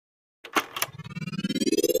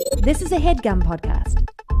This is a HeadGum podcast.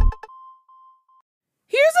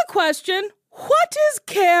 Here's a question. What is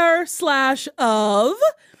Care/of?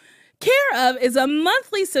 Care of is a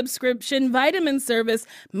monthly subscription vitamin service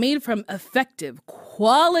made from effective,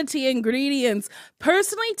 quality ingredients,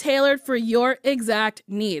 personally tailored for your exact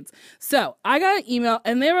needs. So I got an email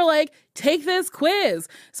and they were like, take this quiz.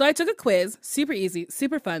 So I took a quiz, super easy,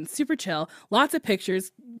 super fun, super chill, lots of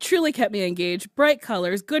pictures, truly kept me engaged, bright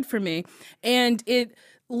colors, good for me. And it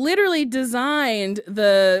literally designed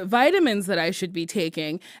the vitamins that I should be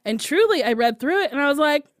taking. And truly, I read through it and I was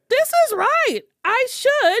like, this is right. I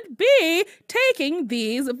should be taking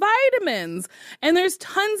these vitamins. And there's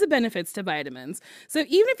tons of benefits to vitamins. So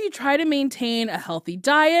even if you try to maintain a healthy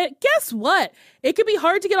diet, guess what? It can be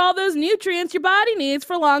hard to get all those nutrients your body needs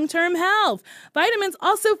for long-term health. Vitamins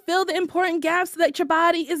also fill the important gaps that your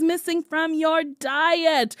body is missing from your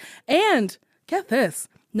diet. And get this,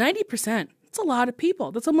 90%. That's a lot of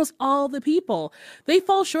people. That's almost all the people. They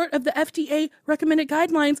fall short of the FDA recommended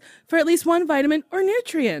guidelines for at least one vitamin or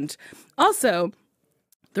nutrient. Also,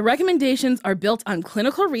 the recommendations are built on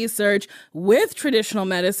clinical research with traditional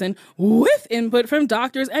medicine, with input from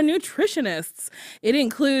doctors and nutritionists. It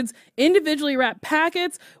includes individually wrapped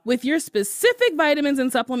packets with your specific vitamins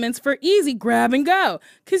and supplements for easy grab and go.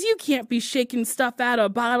 Because you can't be shaking stuff out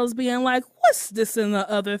of bottles being like, what's this and the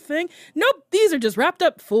other thing? Nope, these are just wrapped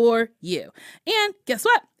up for you. And guess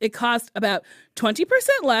what? It costs about 20%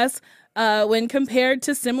 less when compared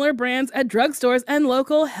to similar brands at drugstores and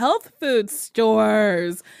local health food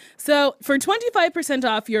stores. So for 25%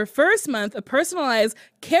 off your first month of personalized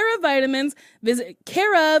Care of vitamins, visit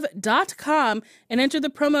careof.com and enter the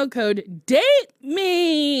promo code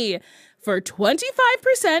DATEME for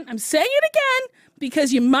 25%. I'm saying it again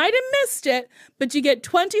because you might have missed it, but you get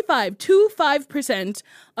 25%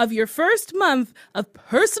 of your first month of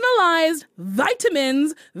personalized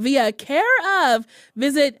vitamins via Care of.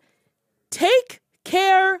 Visit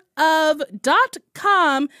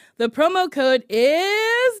takecareof.com. The promo code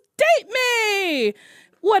is DATEME.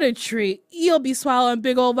 What a treat. You'll be swallowing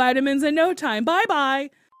big old vitamins in no time.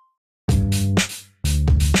 Bye-bye.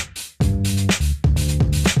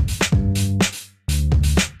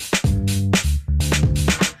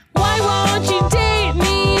 Why won't you date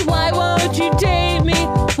me? Why won't you date me?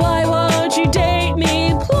 Why won't you date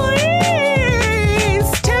me? Please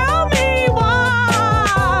tell me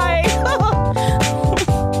why.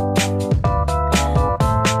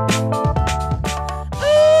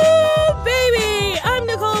 Ooh, baby, I'm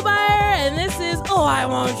Nicole Byer, and this is Why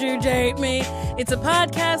Won't You Date Me? It's a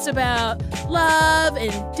podcast about love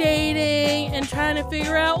and dating and trying to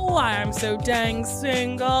figure out why I'm so dang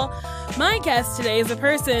single. My guest today is a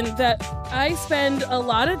person that I spend a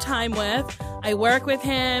lot of time with. I work with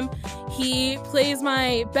him. He plays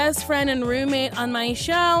my best friend and roommate on my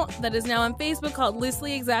show that is now on Facebook called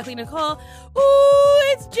Loosely Exactly Nicole. Ooh,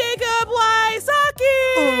 it's Jacob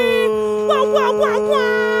Wysocki! Wah, wah, wah, wah!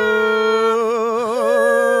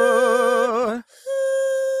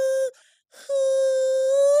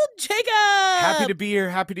 Jacob! Happy to be here.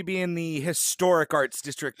 Happy to be in the historic arts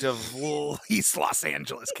district of East Los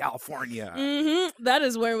Angeles, California. That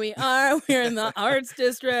is where we are. We're in the arts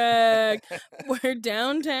district. We're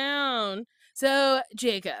downtown. So,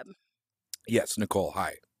 Jacob. Yes, Nicole,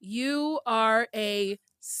 hi. You are a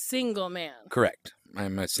single man. Correct.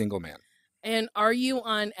 I'm a single man. And are you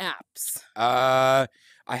on apps? I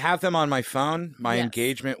have them on my phone. My Yes.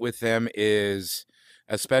 engagement with them is,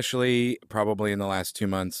 especially probably in the last 2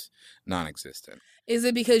 months, non-existent. Is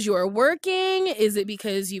it because you are working? Is it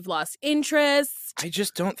because you've lost interest? I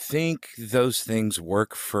just don't think those things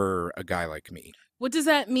work for a guy like me. What does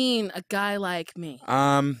that mean, a guy like me?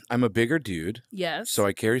 I'm a bigger dude, Yes. so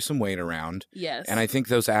I carry some weight around. Yes. And I think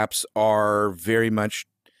those apps are very much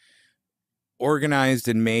organized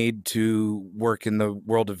and made to work in the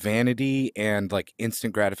world of vanity and like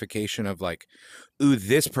instant gratification of like, ooh,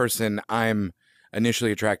 this person I'm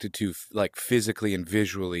initially attracted to like physically and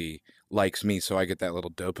visually likes me, so I get that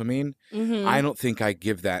little dopamine. Mhm. I don't think I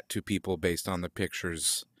give that to people based on the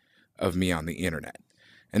pictures of me on the internet.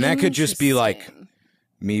 And that could just be like Interesting.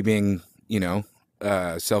 me being,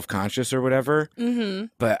 self-conscious or whatever. Mhm.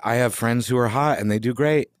 But I have friends who are hot and they do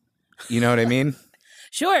great. You know what I mean?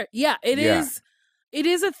 Sure. Yeah, it Yeah. is. It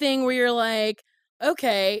is a thing where you're like,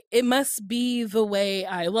 okay, it must be the way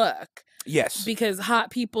I look Yes. because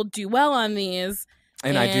hot people do well on these.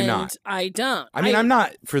 And I do not. I don't. I mean, I'm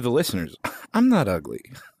not, for the listeners, I'm not ugly.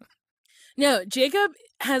 No, Jacob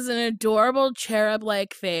has an adorable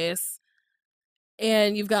cherub-like face,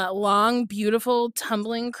 and you've got long, beautiful,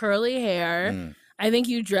 tumbling, curly hair. Mm. I think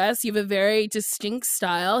you dress. You have a very distinct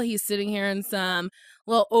style. He's sitting here in some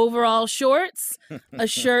overall shorts, a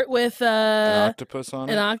shirt with An octopus on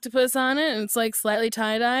it. And it's like slightly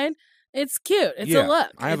tie-dyed. It's cute. It's a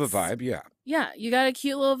look. I have a vibe, yeah. Yeah, you got a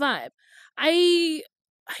cute little vibe. I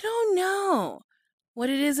don't know what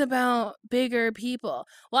it is about bigger people.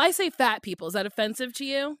 Well, I say fat people. Is that offensive to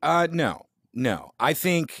you? No. I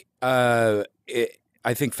think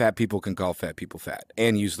fat people can call fat people fat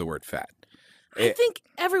and use the word fat. I think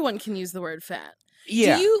everyone can use the word fat.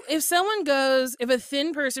 Yeah. If a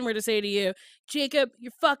thin person were to say to you, Jacob,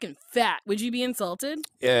 you're fucking fat, would you be insulted?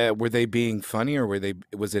 Were they being funny or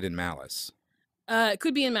was it in malice? It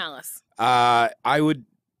could be in malice. I would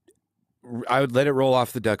let it roll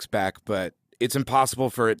off the duck's back, but it's impossible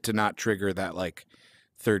for it to not trigger that like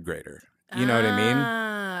third grader. You know what I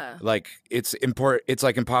mean? Like it's important. It's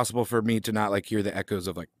like impossible for me to not like hear the echoes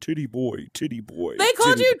of like titty boy. They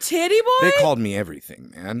called you titty boy? They called me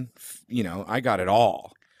everything, man. You know, I got it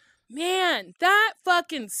all. Man, that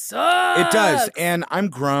fucking sucks. It does. And I'm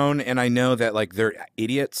grown and I know that like they're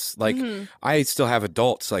idiots. Like I still have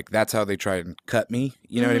adults. Like that's how they try and cut me.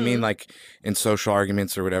 You know what I mean? Like in social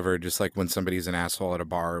arguments or whatever, just like when somebody's an asshole at a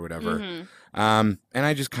bar or whatever. And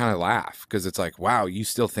I just kind of laugh because it's like, wow, you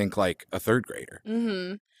still think like a third grader.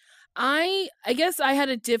 I guess I had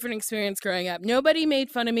a different experience growing up. Nobody made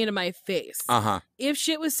fun of me to my face. If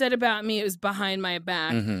shit was said about me, it was behind my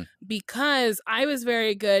back because I was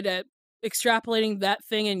very good at extrapolating that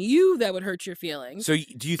thing in you that would hurt your feelings. So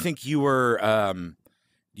do you think you were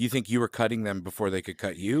cutting them before they could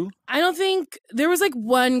cut you? I don't think there was like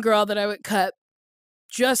one girl that I would cut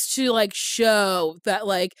just to like show that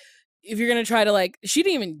like if you're going to try to like, she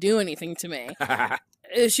didn't even do anything to me.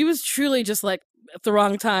 She was truly just like at the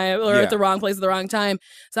wrong time or at the wrong place at the wrong time.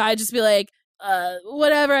 So I'd just be like,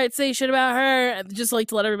 whatever, I'd say shit about her. Just like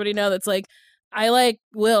to let everybody know that's like, I like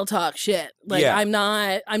will talk shit. Like I'm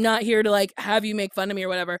not here to like have you make fun of me or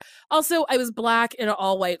whatever. Also, I was black in an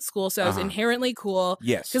all white school, so I was inherently cool.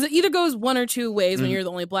 Yes. Because it either goes one or two ways when you're the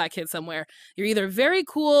only black kid somewhere. You're either very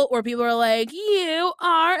cool or people are like, you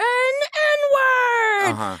are an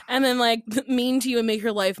N-word. And then like mean to you and make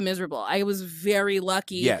your life miserable. I was very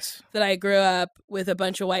lucky that I grew up with a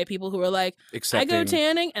bunch of white people who were like, I go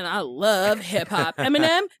tanning and I love hip hop.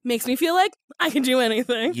 Eminem makes me feel like I can do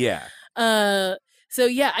anything. Yeah. So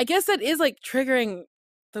yeah, I guess that is like triggering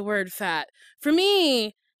the word fat. For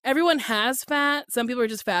me, everyone has fat. Some people are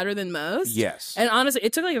just fatter than most. Yes. And honestly,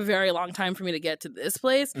 it took like a very long time for me to get to this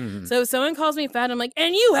place. So if someone calls me fat, I'm like,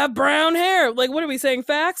 and you have brown hair. Like, what are we saying?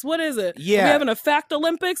 Facts? What is it? Yeah. Are we having a fact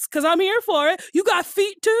Olympics? Because I'm here for it. You got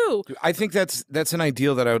feet too. I think that's an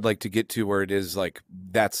ideal that I would like to get to where it is like,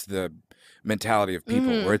 that's the mentality of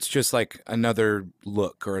people where it's just like another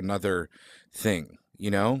look or another thing. You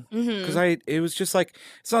know, because it was just like,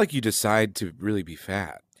 it's not like you decide to really be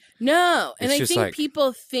fat. No. And it's I think like,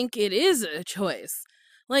 people think it is a choice.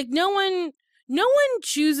 Like no one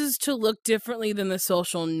chooses to look differently than the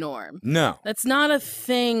social norm. No. That's not a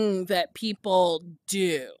thing that people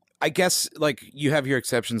do. I guess like you have your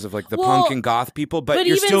exceptions of like the punk and goth people, but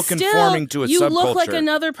you're still even conforming to a you subculture. You look like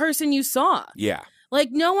another person you saw. Yeah. Like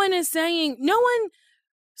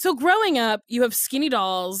so growing up, you have skinny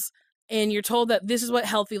dolls. And you're told that this is what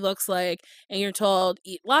healthy looks like. And you're told,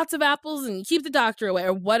 eat lots of apples and keep the doctor away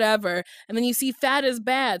or whatever. And then you see fat as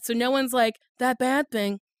bad. So no one's like, that bad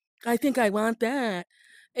thing. I think I want that.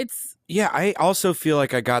 Yeah, I also feel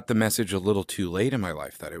like I got the message a little too late in my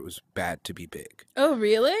life that it was bad to be big. Oh,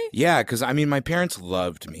 really? Yeah, because I mean, my parents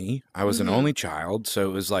loved me. I was an only child. So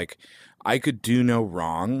it was like, I could do no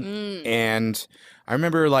wrong. And I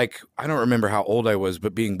remember like, I don't remember how old I was,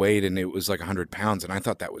 but being weighed and it was like 100 pounds. And I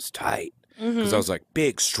thought that was tight because I was like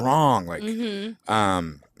big, strong, like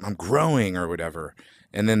I'm growing or whatever.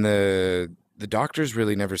 And then the doctors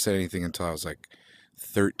really never said anything until I was like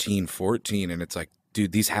 13, 14. And it's like,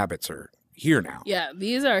 dude, these habits are here now. Yeah,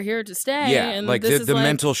 these are here to stay. Yeah, and like the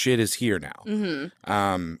mental shit is here now.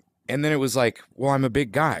 And then it was like, well, I'm a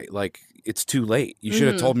big guy. Like, it's too late. You should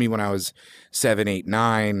have told me when I was 7, 8,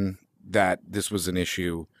 9 that this was an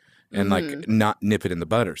issue and like not nip it in the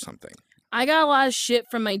bud or something. I got a lot of shit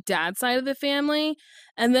from my dad's side of the family.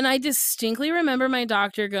 And then I distinctly remember my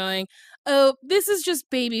doctor going, oh, this is just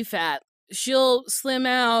baby fat. She'll slim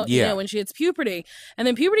out, when she hits puberty. And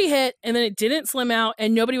then puberty hit and then it didn't slim out.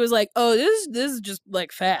 And nobody was like, oh, this is just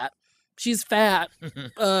like fat. She's fat.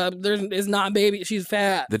 There is not baby. She's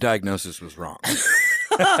fat. The diagnosis was wrong.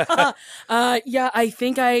 Yeah, I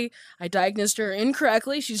think I diagnosed her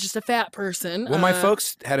incorrectly. She's just a fat person. Well, my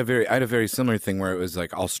folks had I had a very similar thing where it was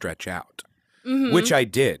like, I'll stretch out, which I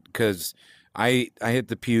did because I hit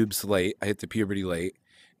the pubes late. I hit the puberty late,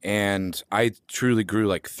 and I truly grew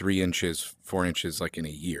like 3 inches, 4 inches, like in a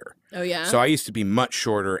year. Oh, yeah? So I used to be much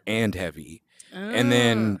shorter and heavy. And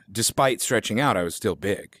then despite stretching out, I was still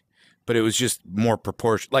big. But it was just more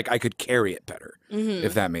proportional. Like I could carry it better,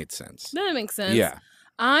 if that made sense. That makes sense. Yeah.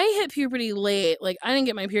 I hit puberty late. Like, I didn't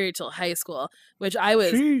get my period till high school, which I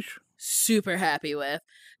was super happy with.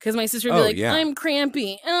 Because my sister would be like, yeah. I'm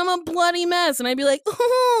crampy and I'm a bloody mess. And I'd be like,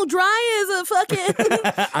 ooh, dry as a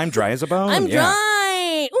fucking... I'm dry as a bone. I'm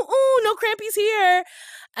dry. Ooh, no crampies here.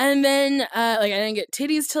 And then, like, I didn't get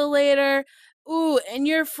titties till later. Ooh, and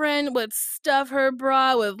your friend would stuff her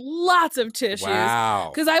bra with lots of tissues.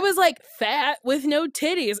 Wow. Because I was, like, fat with no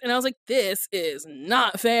titties. And I was like, this is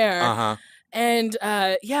not fair. Uh-huh. And,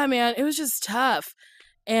 yeah, man, it was just tough.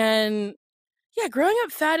 And, yeah, growing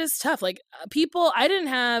up fat is tough. Like, people, I didn't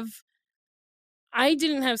have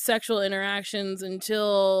sexual interactions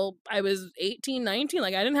until I was 18, 19.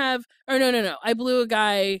 Like, I didn't have, or no. I blew a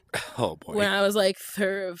guy when I was, like,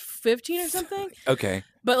 15 or something. Okay.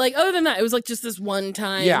 But, like, other than that, it was, like, just this one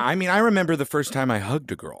time. Yeah, I mean, I remember the first time I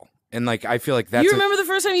hugged a girl. And, like, I feel like that's... You remember the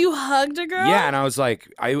first time you hugged a girl? Yeah, and I was, like,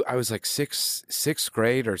 I was, like, sixth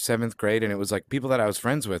grade or 7th grade, and it was, like, people that I was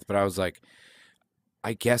friends with, but I was, like,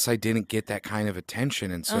 I guess I didn't get that kind of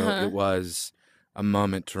attention, and so it was a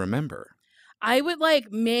moment to remember. I would,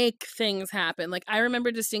 like, make things happen. Like, I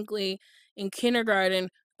remember distinctly in kindergarten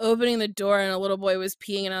opening the door and a little boy was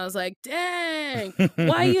peeing, and I was like, dang,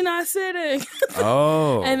 why are you not sitting?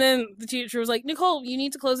 Oh. And then the teacher was like, Nicole, you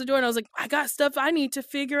need to close the door. And I was like, I got stuff I need to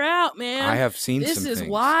figure out, man. I have seen this some is things.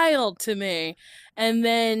 wild to me. And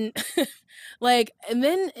then... and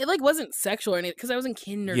then it, like, wasn't sexual or anything, because I was in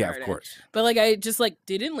kindergarten. Yeah, of course. But, like, I just, like,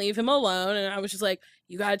 didn't leave him alone, and I was just like,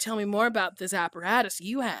 you got to tell me more about this apparatus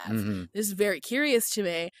you have. Mm-hmm. This is very curious to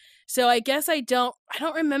me. So I guess I don't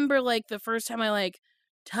remember, like, the first time I, like,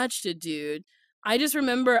 touched a dude. I just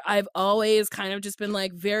remember I've always kind of just been,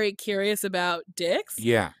 like, very curious about dicks.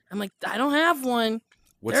 Yeah. I'm like, I don't have one.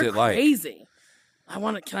 What's They're it like? Crazy.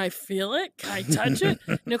 Can I feel it? Can I touch it?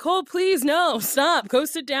 Nicole, please, no, stop. Go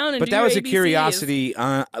sit down and But do that your was a ABCs. curiosity,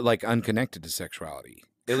 like, unconnected to sexuality.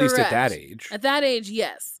 At least at that age. At that age,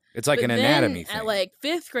 yes. It's like But an then anatomy thing. At, like,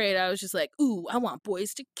 5th grade, I was just like, ooh, I want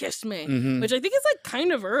boys to kiss me. Mm-hmm. Which I think is, like,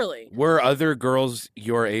 kind of early. Were other girls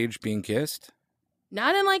your age being kissed?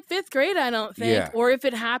 Not in, like, 5th grade, I don't think. Yeah. Or if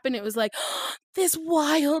it happened, it was like, this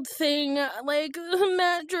wild thing, like,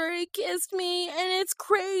 Matt Drury kissed me, and it's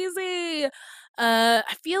crazy.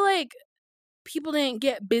 I feel like people didn't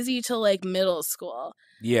get busy till, like, middle school.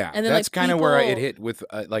 Yeah, and then, that's like, kind of where it hit with,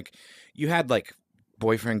 like, you had, like,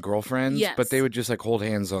 boyfriend, girlfriends, Yes. but they would just, like, hold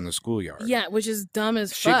hands on the schoolyard. Yeah, which is dumb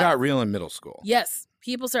as Shit fuck. got real in middle school. Yes.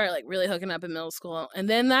 People started, like, really hooking up in middle school. And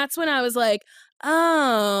then that's when I was like,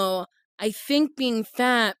 oh, I think being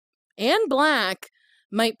fat and black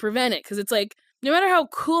might prevent it. Because it's like, no matter how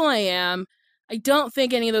cool I am, I don't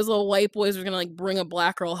think any of those little white boys are going to, like, bring a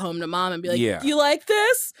black girl home to mom and be like, you like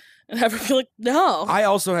this? And have her be like, no. I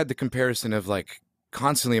also had the comparison of, like,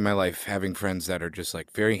 constantly in my life having friends that are just,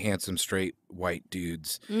 like, very handsome, straight, white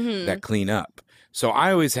dudes that clean up. So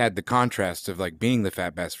I always had the contrast of, like, being the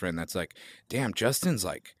fat best friend that's like, damn, Justin's,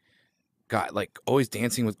 like, got, like, always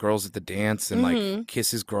dancing with girls at the dance and, like,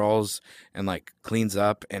 kisses girls and, like, cleans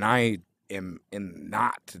up. And I am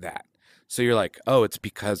not that. So you're like, oh, it's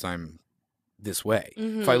because I'm this way.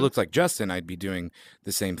 If I looked like Justin, I'd be doing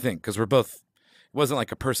the same thing. Because we're both, it wasn't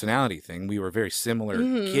like a personality thing. We were very similar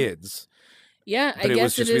kids. Yeah, I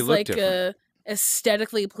guess it is like a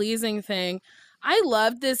aesthetically pleasing thing. I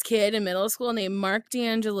loved this kid in middle school named Mark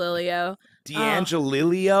D'Angelilio.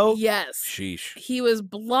 D'Angelilio? Yes. Sheesh. He was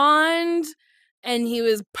blonde and he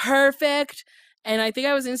was perfect. And I think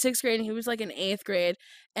I was in 6th grade and he was like in 8th grade.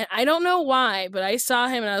 And I don't know why, but I saw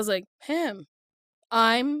him and I was like, him.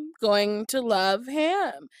 I'm going to love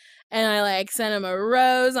him. And I, like, sent him a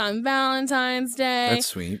rose on Valentine's Day. That's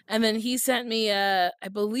sweet. And then he sent me I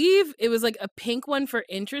believe it was, like, a pink one for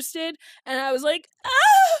interested. And I was like,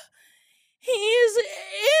 he's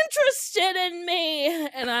interested in me.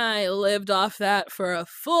 And I lived off that for a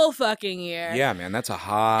full fucking year. Yeah, man, that's a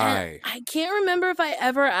high. And I can't remember if I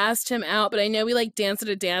ever asked him out, but I know we, like, danced at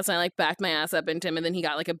a dance and I, like, backed my ass up into him. And then he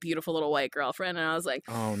got, like, a beautiful little white girlfriend. And I was like,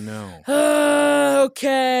 oh, no.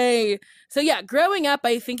 Okay. So, yeah, growing up,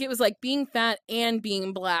 I think it was, like, being fat and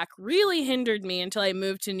being black really hindered me until I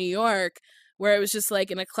moved to New York, where it was just,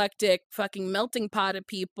 like, an eclectic fucking melting pot of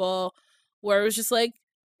people, where it was just, like,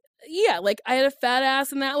 yeah, like, I had a fat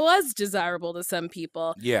ass and that was desirable to some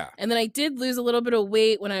people. Yeah. And then I did lose a little bit of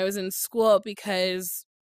weight when I was in school because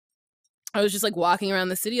I was just like walking around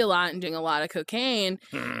the city a lot and doing a lot of cocaine.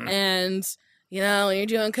 And, you know, when you're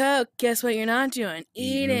doing coke, guess what you're not doing?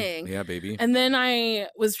 Eating. Yeah, baby. And then I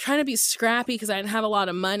was trying to be scrappy because I didn't have a lot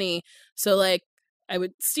of money. So, like, I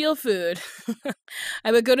would steal food.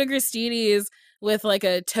 I would go to Gristides with like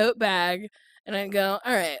a tote bag and I'd go,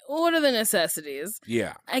 all right, what are the necessities?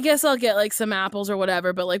 Yeah. I guess I'll get like some apples or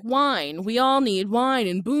whatever, but like wine. We all need wine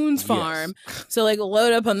in Boone's Farm. Yes. So like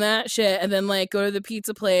load up on that shit and then like go to the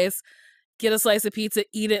pizza place, get a slice of pizza,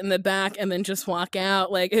 eat it in the back, and then just walk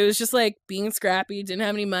out. Like, it was just like being scrappy, didn't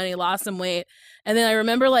have any money, lost some weight. And then I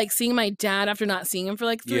remember like seeing my dad after not seeing him for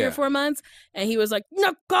like 3 or 4 months, and he was like,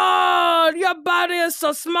 "No, God, your body is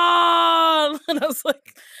so small." And I was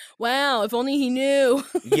like, wow, if only he knew.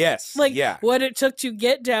 Yes. Like, yeah. what it took to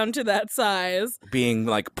get down to that size. Being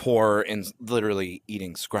like poor and literally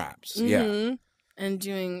eating scraps. Yeah. And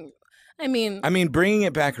doing, I mean, bringing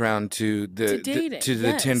it back around to the dating. to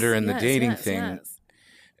the Tinder and the dating thing. Yes.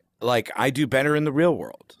 Like, I do better in the real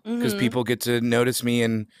world because people get to notice me,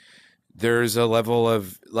 and there's a level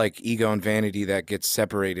of like ego and vanity that gets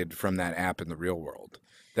separated from that app in the real world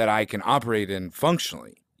that I can operate in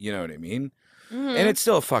functionally. You know what I mean? And it's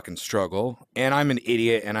still a fucking struggle. And I'm an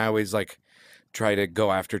idiot, and I always like try to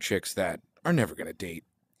go after chicks that are never gonna date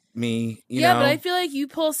me. You know? But I feel like you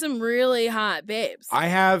pull some really hot babes. I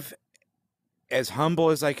have, as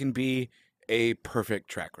humble as I can be, a perfect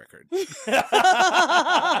track record.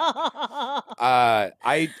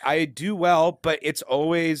 I do well, but it's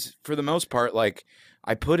always, for the most part, like,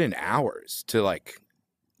 I put in hours to, like,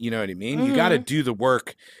 you know what I mean? You got to do the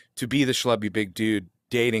work to be the schlubby big dude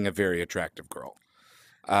dating a very attractive girl.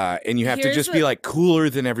 And you have to just be like cooler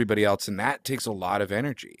than everybody else, and that takes a lot of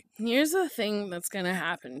energy. Here's the thing that's going to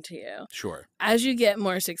happen to you. Sure. As you get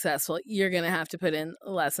more successful, you're going to have to put in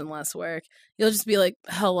less and less work. You'll just be like,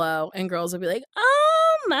 hello, and girls will be like,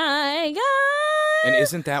 oh my God. And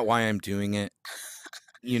isn't that why I'm doing it?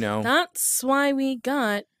 You know? That's why we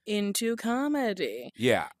got into comedy.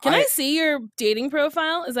 Yeah. Can I see your dating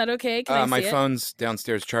profile? Is that okay? Can I see my it? phone's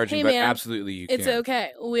downstairs charging, Hey, but man, absolutely you can. It's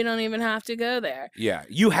okay. We don't even have to go there. Yeah.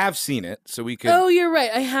 You have seen it, so we could... Oh, you're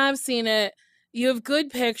right. I have seen it. You have good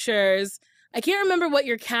pictures. I can't remember what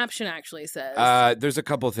your caption actually says. There's a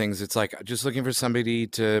couple things. It's like, just looking for somebody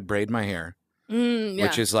to braid my hair,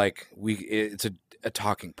 which is like, it's a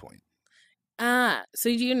talking point. So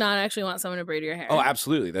do you not actually want someone to braid your hair? Oh,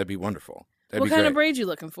 absolutely. That'd be wonderful. That'd What be kind great. of braid you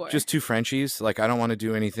looking for? Just 2 Frenchies. Like, I don't want to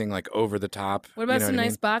do anything like over the top. What about some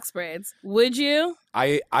nice box braids? Would you?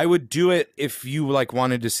 I would do it if you like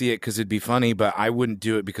wanted to see it because it'd be funny, but I wouldn't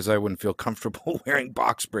do it because I wouldn't feel comfortable wearing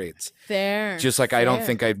box braids. Fair. Just like I don't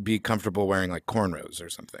think I'd be comfortable wearing like cornrows or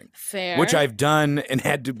something. Fair. Which I've done and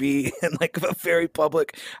had to be in like a very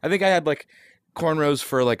public. I think I had like cornrows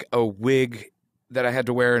for like a wig that I had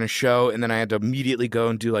to wear in a show, and then I had to immediately go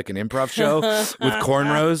and do like an improv show with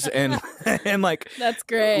cornrows, and like that's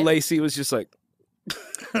great. Lacey was just like,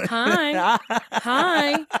 hi,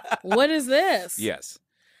 what is this? Yes,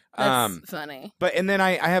 that's funny. But and then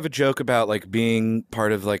I have a joke about like being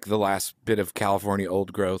part of like the last bit of California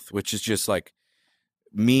old growth, which is just like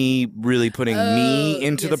me really putting me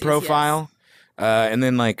into the profile, and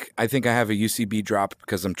then like I think I have a UCB drop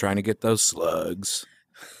because I'm trying to get those slugs.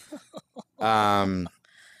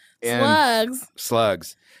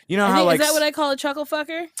 Slugs. You know how like is that what I call a chuckle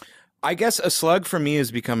fucker? I guess a slug for me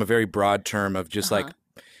has become a very broad term of just like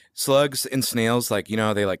slugs and snails. Like, you know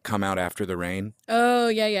how they like come out after the rain. Oh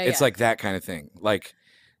yeah. It's like that kind of thing. Like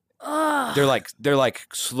they're like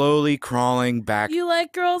slowly crawling back. You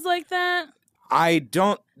like girls like that? I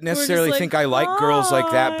don't necessarily like, think I like girls like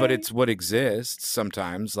that, but it's what exists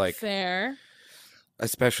sometimes. Like fair.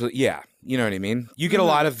 Especially, yeah, you know what I mean? You get a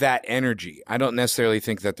lot of that energy. I don't necessarily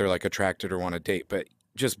think that they're like attracted or want to date, but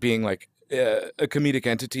just being like a comedic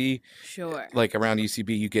entity, sure, like around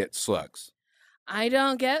UCB, you get slugs. I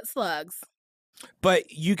don't get slugs. But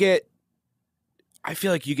you get, I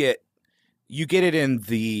feel like you get it in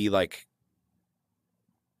the like,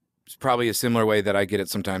 it's probably a similar way that I get it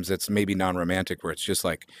sometimes that's maybe non-romantic, where it's just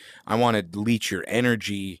like, I want to leech your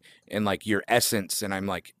energy and like your essence, and I'm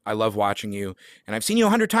like, I love watching you, and I've seen you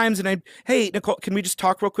 100 times, and hey, Nicole, can we just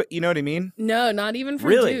talk real quick? You know what I mean? No, not even for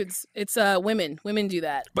dudes. It's women. Women do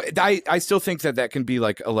that. But I still think that can be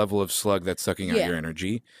like a level of slug that's sucking out your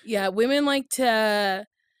energy. Yeah, women like to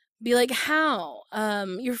be like, how?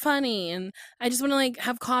 You're funny, and I just want to like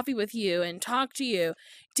have coffee with you and talk to you.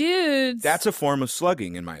 Dudes. That's a form of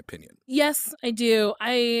slugging, in my opinion. Yes, I do.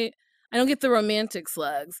 I I don't get the romantic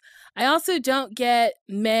slugs. I also don't get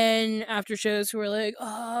men after shows who are like,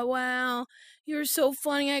 oh, wow, you're so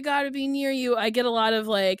funny. I got to be near you. I get a lot of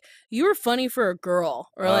like, you were funny for a girl.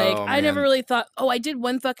 Or like, Oh, I never man. really thought, I did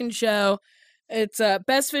one fucking show. It's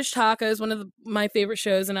Best Fish Tacos, one of my favorite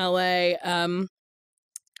shows in LA.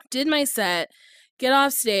 Did my set, get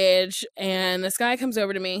off stage, and this guy comes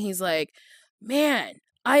over to me and he's like, man,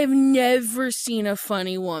 I have never seen a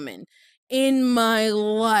funny woman in my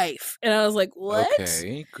life. And I was like, what?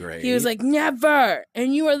 Okay, great. He was like, never.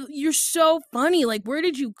 And you're so funny. Like, where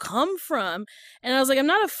did you come from? And I was like, I'm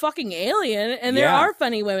not a fucking alien. And there are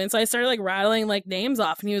funny women. So I started like rattling like names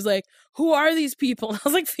off. And he was like, who are these people? And I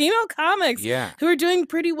was like, female comics who are doing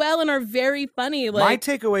pretty well and are very funny. Like, my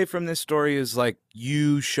takeaway from this story is like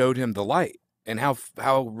you showed him the light. And how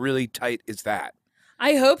really tight is that?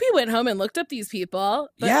 I hope he went home and looked up these people.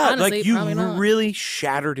 But yeah, honestly, like you probably not. really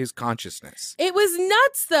shattered his consciousness. It was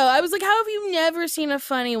nuts, though. I was like, how have you never seen a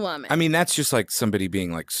funny woman? I mean, that's just like somebody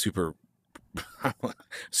being like super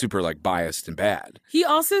like biased and bad. He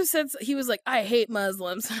also said, he was like, I hate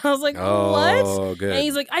Muslims. And I was like, oh, what? Good. And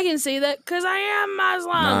he's like, I can say that because I am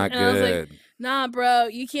Muslim. Not and good. I was like, nah, bro,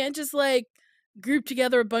 you can't just like group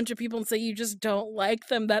together a bunch of people and say you just don't like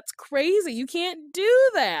them. That's crazy. You can't do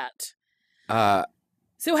that.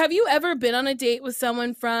 So have you ever been on a date with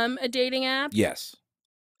someone from a dating app? Yes.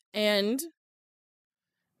 And?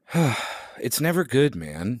 It's never good,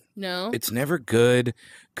 man. No? It's never good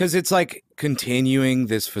because it's like continuing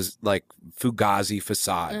this like Fugazi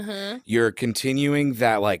facade. Uh-huh. You're continuing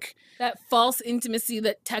that like... that false intimacy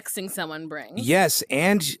that texting someone brings. Yes,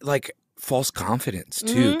 and like false confidence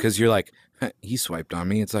too because you're like, he swiped on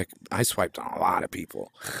me. It's like, I swiped on a lot of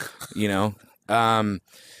people, you know?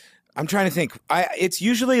 I'm trying to think. It's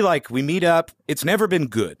usually like we meet up. It's never been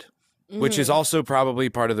good, which is also probably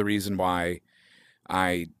part of the reason why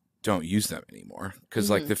I don't use them anymore. Because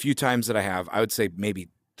like the few times that I have, I would say maybe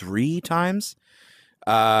 3 times.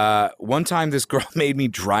 One time this girl made me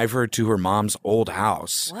drive her to her mom's old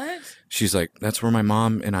house. What? She's like, that's where my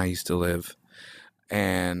mom and I used to live.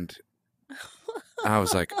 And I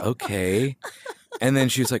was like, okay. And then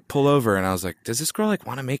she was like, pull over. And I was like, does this girl like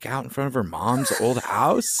want to make out in front of her mom's old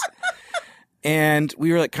house? And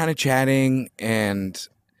we were like kind of chatting and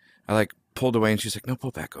I like pulled away and she's like, no,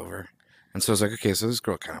 pull back over. And so I was like, okay, so this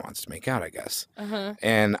girl kind of wants to make out, I guess. Uh-huh.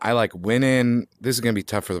 And I like went in, this is going to be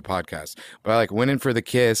tough for the podcast, but I like went in for the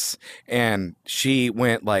kiss and she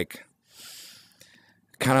went like,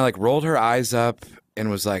 kind of like rolled her eyes up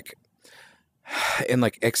and was like, and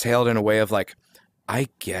like exhaled in a way of like, I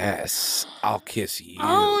guess I'll kiss you.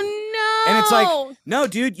 Oh, no. And it's like, no,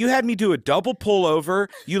 dude, you had me do a double pullover.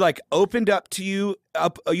 You like opened up to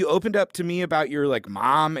me about your like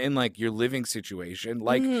mom and like your living situation.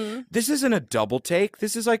 Like, this isn't a double take.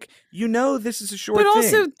 This is like, this is a short thing. But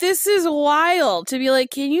also, this is wild to be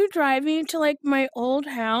like, can you drive me to like my old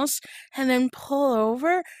house and then pull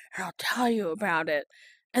over and I'll tell you about it.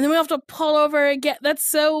 And then we have to pull over again. That's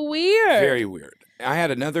so weird. Very weird. I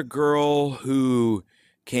had another girl who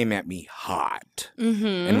came at me hot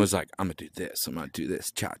and was like, I'm going to do this. I'm going to do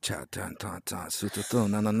this. Cha, cha, ta, ta, ta, su, tu, tu,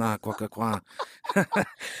 na, na, na, qua, qua, qua.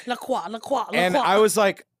 La qua, la qua, la And qua. I was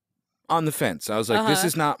like on the fence. I was like, this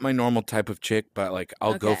is not my normal type of chick, but like,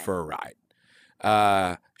 I'll go for a ride.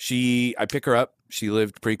 I pick her up. She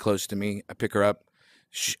lived pretty close to me. I pick her up.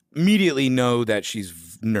 She immediately know that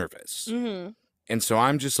she's nervous. And so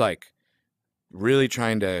I'm just like really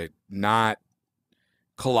trying to not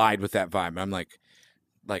collide with that vibe. I'm like,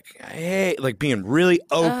 hey, like being really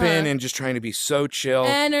open and just trying to be so chill.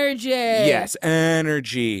 Energy. Yes,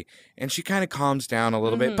 energy. And she kind of calms down a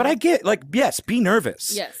little bit. But I get, like, yes, be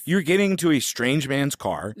nervous. Yes. You're getting into a strange man's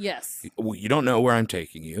car. Yes. You don't know where I'm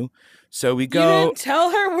taking you. So we You go. didn't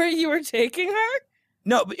tell her where you were taking her?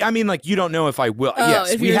 No, I mean, like, you don't know if I will. Oh,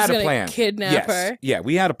 yes, if we you're had just a plan. kidnap her. Yeah,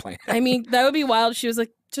 we had a plan. I mean, that would be wild. She was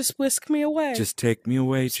like, just whisk me away. Just take me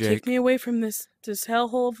away, Just Jake. take me away from this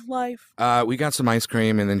hellhole of life. We got some ice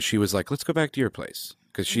cream, and then she was like, let's go back to your place.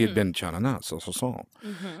 Because she had been chanana, so.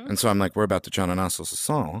 And so I'm like, we're about to chanana,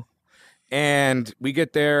 so. And we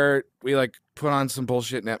get there, we like put on some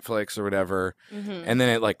bullshit Netflix or whatever. And then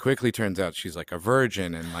it like quickly turns out she's like a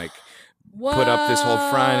virgin and like put up this whole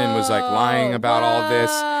front and was like lying about all this.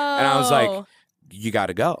 And I was like, you got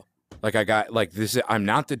to go. Like I got like this. I'm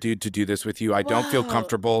not the dude to do this with you. I don't feel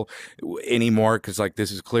comfortable anymore because like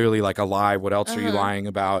this is clearly like a lie. What else are you lying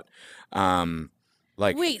about?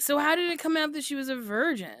 Like wait. So how did it come out that she was a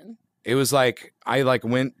virgin? It was like I like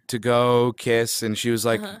went to go kiss and she was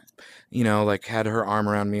like, you know, like had her arm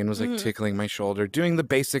around me and was like tickling my shoulder, doing the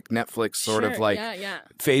basic Netflix sort of like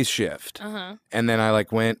phase shift. And then I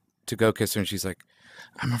like went to go kiss her, and she's like,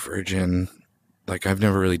 I'm a virgin. Like, I've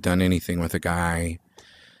never really done anything with a guy.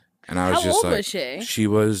 And I was How just old like, was she? She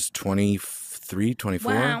was 23,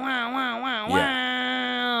 24. Wow.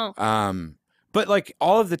 But like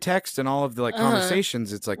all of the text and all of the like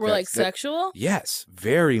conversations, it's like were like sexual? Yes,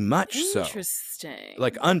 very much so. Interesting.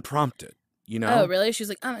 Like unprompted, you know? Oh, really? She was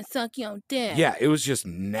like, I'm gonna suck your dick. Yeah, it was just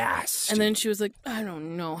nasty. And then she was like, I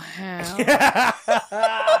don't know how.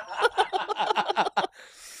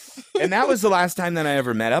 And that was the last time that I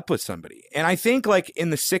ever met up with somebody. And I think like in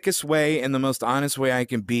the sickest way and the most honest way I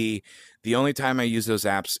can be, the only time I use those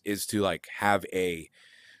apps is to like have a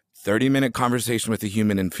 30-minute conversation with a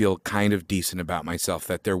human and feel kind of decent about myself,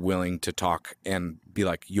 that they're willing to talk and be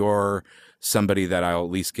like, you're somebody that I'll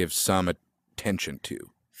at least give some attention to.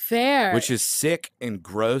 Fair. Which is sick and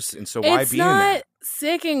gross. And so why be in that? It's not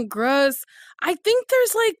sick and gross. I think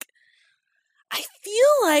there's like, I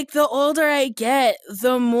feel like the older I get,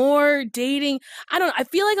 the more dating, I don't know, I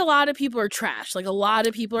feel like a lot of people are trash. Like a lot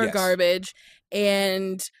of people are garbage,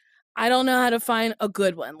 and I don't know how to find a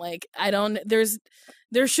good one. Like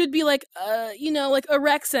there should be like like a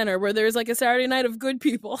rec center where there's like a Saturday night of good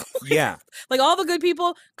people. Yeah. Like all the good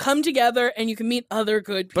people come together and you can meet other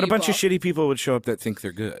good people. But a bunch of shitty people would show up that think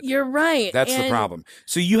they're good. You're right. That's the problem.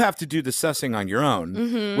 So you have to do the sussing on your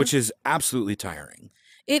own, which is absolutely tiring.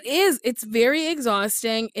 It is. It's very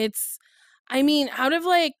exhausting. Out of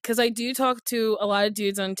like, because I do talk to a lot of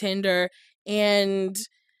dudes on Tinder, and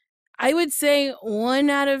I would say 1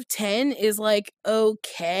 out of 10 is like,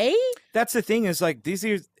 okay. That's the thing, is like,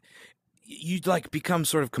 you like become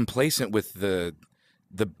sort of complacent with the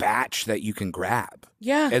batch that you can grab.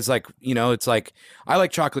 Yeah. It's like, it's like, I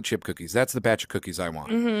like chocolate chip cookies. That's the batch of cookies I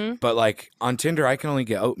want. But like on Tinder, I can only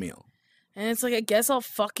get oatmeal. And it's like, I guess I'll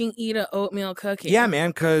fucking eat an oatmeal cookie. Yeah,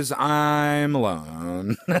 man, because I'm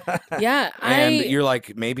alone. Yeah. And you're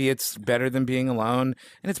like, maybe it's better than being alone.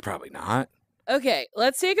 And it's probably not. Okay,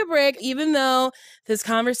 let's take a break, even though this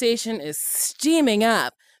conversation is steaming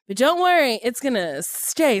up. But don't worry, it's going to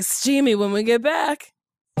stay steamy when we get back.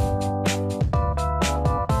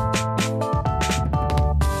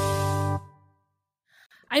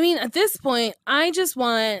 At this point, I just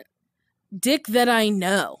want dick that I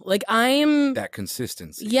know. Like, I'm that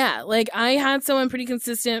consistency. Yeah, like I had someone pretty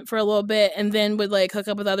consistent for a little bit, and then would like hook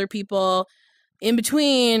up with other people in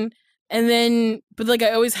between, and then but like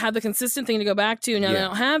I always had the consistent thing to go back to. Now that I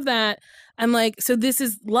don't have that, I'm like, so this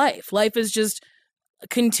is life. Life is just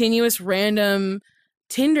continuous random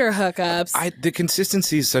Tinder hookups. The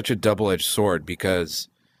consistency is such a double-edged sword, because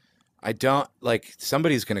I don't like,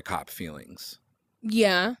 somebody's gonna cop feelings.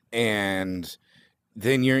 Yeah. And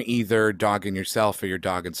then you're either dogging yourself or you're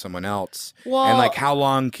dogging someone else. Well, and like, how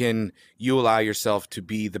long can you allow yourself to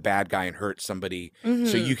be the bad guy and hurt somebody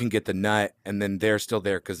so you can get the nut, and then they're still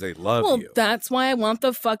there because they love you? Well, that's why I want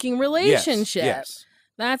the fucking relationship. Yes.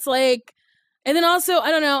 That's like, and then also,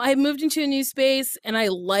 I don't know, I moved into a new space and I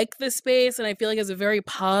like the space and I feel like it has a very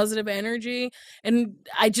positive energy, and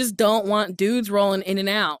I just don't want dudes rolling in and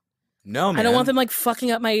out. No, man. I don't want them like fucking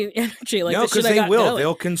up my energy. Like, no, because they will. Going.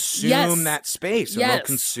 They'll consume that space. And Yes. they'll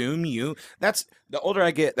consume you. That's the older I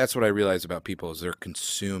get, that's what I realize about people, is they're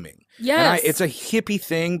consuming. Yes. And it's a hippie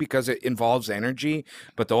thing because it involves energy.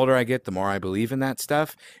 But the older I get, the more I believe in that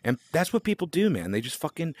stuff. And that's what people do, man. They just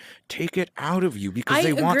fucking take it out of you because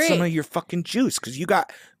they want some of your fucking juice, because you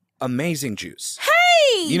got amazing juice.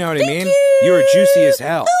 Hey! You know what I mean? You were juicy as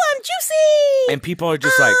hell. Oh, I'm juicy! And people are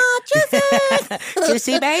just like, juicy!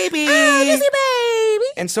 juicy baby! Juicy baby!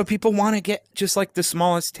 And so people want to get just like the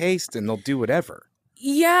smallest taste, and they'll do whatever.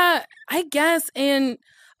 Yeah, I guess. And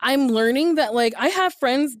I'm learning that, like, I have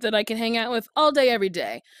friends that I can hang out with all day, every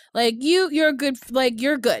day. Like, you're good. Like,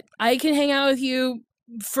 you're good. I can hang out with you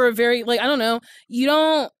for a very, like, I don't know. You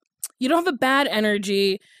don't have a bad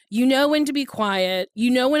energy. You know when to be quiet.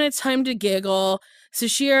 You know when it's time to giggle.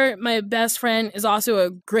 Sashir, my best friend, is also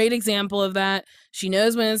a great example of that. She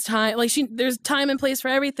knows when it's time. Like, there's time and place for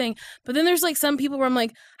everything. But then there's like some people where I'm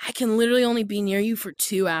like, I can literally only be near you for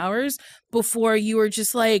 2 hours before you are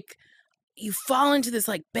just like, you fall into this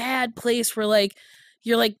like bad place where like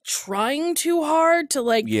you're like trying too hard to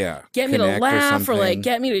like get me to laugh or like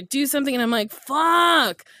get me to do something, and I'm like,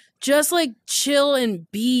 fuck. Just like chill and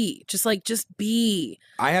be. Just be.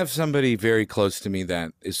 I have somebody very close to me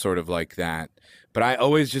that is sort of like that. But I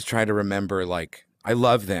always just try to remember, like, I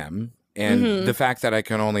love them. And the fact that I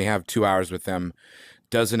can only have 2 hours with them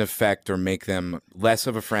doesn't affect or make them less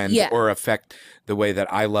of a friend or affect the way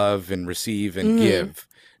that I love and receive and give.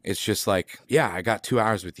 It's just like, yeah, I got 2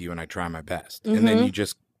 hours with you and I try my best. And then you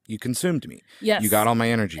just, You consumed me. Yes. You got all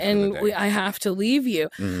my energy for and the day. I have to leave you.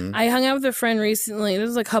 Mhm. I hung out with a friend recently. This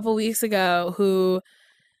was a couple weeks ago who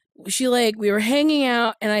we were hanging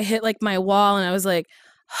out and I hit like my wall and I was like,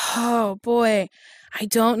 oh boy, I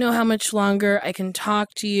don't know how much longer I can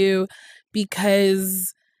talk to you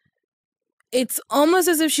because it's almost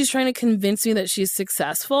as if she's trying to convince me that she's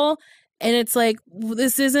successful. And it's like,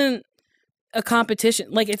 this isn't a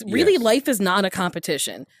competition. Like, it's really, Yes. life is not a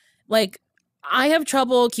competition. Like, I have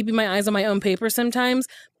trouble keeping my eyes on my own paper sometimes,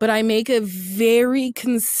 but I make a very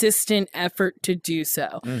consistent effort to do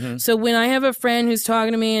so. Mhm. So when I have a friend who's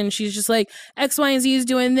talking to me and she's just like, X, Y, and Z is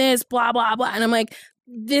doing this, blah, blah, blah. And I'm like,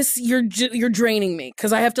 you're draining me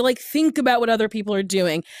because I have to like think about what other people are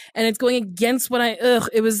doing. And it's going against what I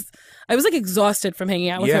was like exhausted from hanging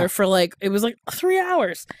out with her for like, it was like 3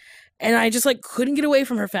 hours. And I just like couldn't get away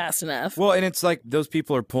from her fast enough. Well, and it's like those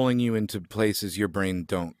people are pulling you into places your brain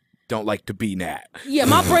don't like to be at. Yeah,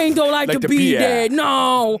 my brain don't like to be there. at.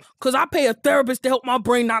 No, because I pay a therapist to help my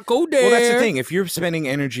brain not go there. Well, that's the thing. If you're spending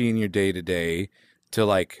energy in your day to day to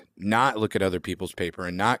like not look at other people's paper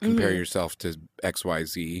and not compare yourself to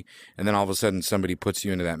XYZ, and then all of a sudden somebody puts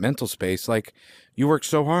you into that mental space, like you work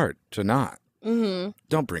so hard to not. Mm-hmm.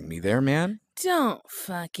 Don't bring me there, man. Don't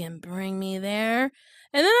fucking bring me there.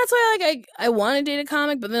 And then that's why like I want to date a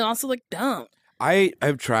comic, but then also like don't.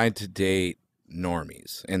 I've tried to date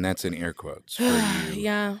normies, and that's in air quotes for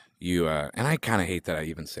you. Yeah. And I kind of hate that I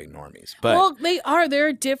even say normies, but Well, they're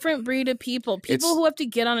a different breed of people. People who have to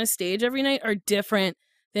get on a stage every night are different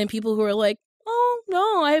than people who are like, oh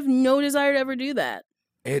no, I have no desire to ever do that.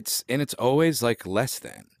 it's always like less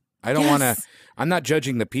than. I don't want to. I'm not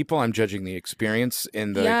judging the people. I'm judging the experience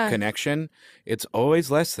and the connection. It's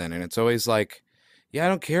always less than, and it's always like, yeah, I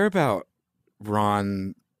don't care about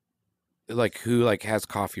Ron, like who like has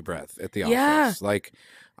coffee breath at the office. Like,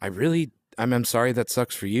 I'm sorry that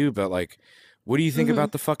sucks for you, but like, what do you think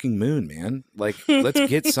about the fucking moon, man? Like, let's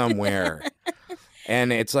get somewhere.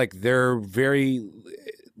 And it's like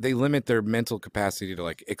they limit their mental capacity to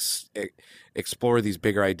like explore these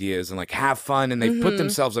bigger ideas and like have fun, and they put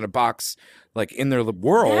themselves in a box like in their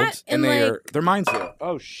world, and their minds go,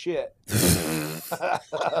 oh shit.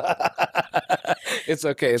 It's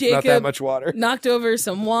okay. It's Jacob not that much water. Knocked over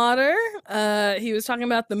some water. He was talking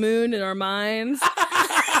about the moon in our minds.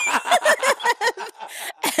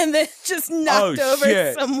 And then just knocked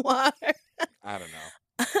over some water. I don't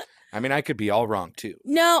know. I mean, I could be all wrong too.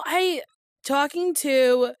 No, talking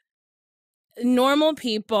to normal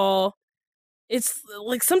people, it's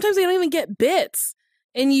like sometimes they don't even get bits.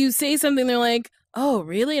 And you say something, they're like, oh,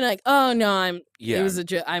 really? And like, oh, no, it was a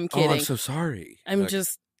joke. I'm kidding. Oh, I'm so sorry. I'm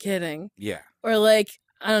just kidding. Yeah. Or like,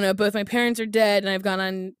 I don't know, both my parents are dead, and I've gone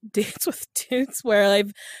on dates with dudes where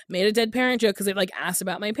I've made a dead parent joke because they've like asked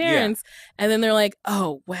about my parents, and then they're like,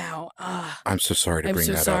 "Oh wow, I'm so sorry to bring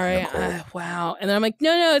that sorry. up." Wow, and then I'm like,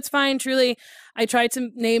 "No, it's fine. Truly, I tried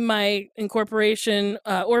to name my incorporation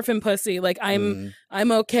Orphan Pussy. Like I'm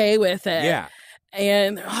okay with it." Yeah.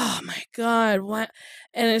 And oh my god, what?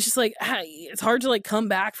 And it's just like it's hard to like come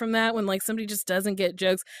back from that when like somebody just doesn't get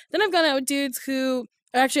jokes. Then I've gone out with dudes who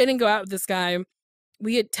actually I didn't go out with this guy.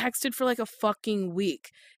 We had texted for like a fucking week,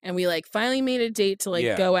 and we like finally made a date to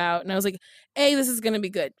like go out. And I was like, hey, this is going to be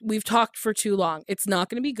good. We've talked for too long. It's not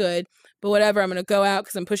going to be good, but whatever. I'm going to go out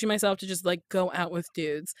because I'm pushing myself to just like go out with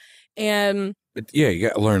dudes. And yeah, you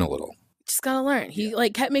got to learn a little. Just got to learn. He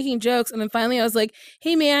like kept making jokes. And then finally I was like,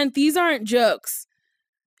 hey man, these aren't jokes.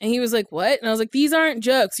 And he was like, what? And I was like, these aren't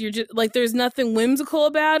jokes. You're just like, there's nothing whimsical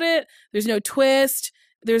about it. There's no twist.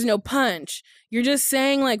 There's no punch. You're just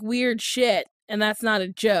saying like weird shit. And that's not a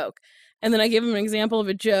joke. And then I gave him an example of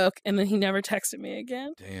a joke, and then he never texted me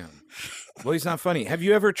again. Damn. Well, he's not funny. Have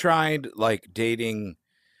you ever tried like dating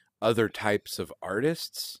other types of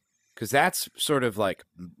artists? Because that's sort of like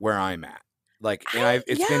where I'm at. Like, and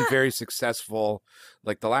it's been very successful.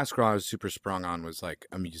 Like the last girl I was super sprung on was like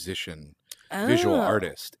a musician, visual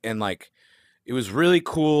artist, and like it was really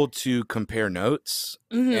cool to compare notes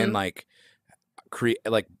and like create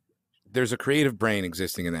like. There's a creative brain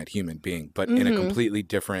existing in that human being, but in a completely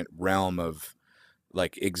different realm of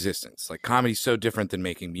like existence. Like comedy's so different than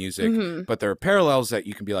making music, but there are parallels that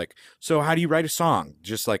you can be like, so how do you write a song?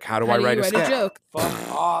 Just like, how do I write a sketch? Joke?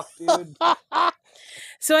 Fuck off, dude.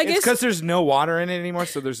 So I guess it's because there's no water in it anymore,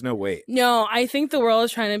 so there's no weight. No, I think the world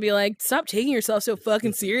is trying to be like, stop taking yourself so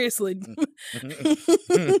fucking seriously.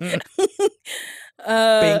 Bink.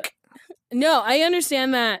 No, I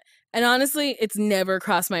understand that. And honestly, it's never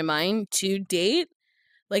crossed my mind to date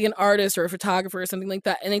like an artist or a photographer or something like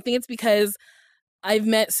that. And I think it's because I've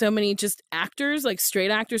met so many just actors, like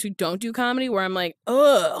straight actors who don't do comedy, where I'm like,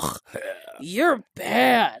 ugh. you're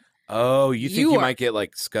bad. Oh, you think You you are might get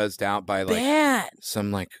like scuzzed out by like bad.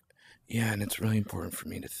 some like, yeah, and it's really important for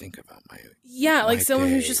me to think about my Yeah, like my someone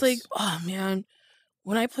who's just like, days. oh man,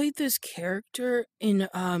 when I played this character in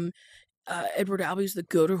Edward Albee's The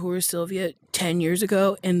Goat Horror Sylvia 10 years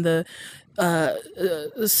ago in the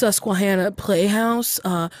Susquehanna Playhouse,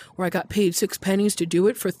 where I got paid 6 pennies to do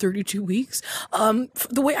it for 32 weeks.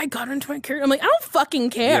 The way I got into my character, I'm like, I don't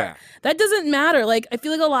fucking care. Yeah. That doesn't matter. Like, I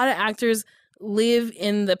feel like a lot of actors live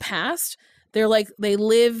in the past. They're like, they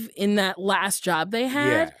live in that last job they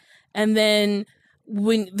had. Yeah. And then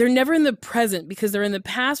when they're never in the present because they're in the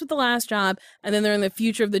past with the last job and then they're in the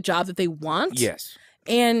future of the job that they want. Yes.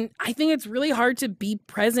 And I think it's really hard to be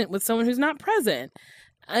present with someone who's not present.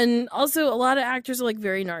 And also, a lot of actors are like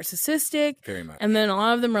very narcissistic. Very much. And then a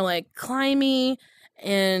lot of them are like climby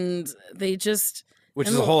and they just. Which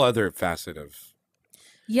and is a whole other facet of.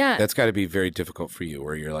 Yeah. That's got to be very difficult for you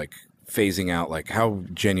where you're like phasing out, like, how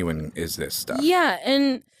genuine is this stuff? Yeah.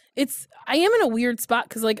 And I am in a weird spot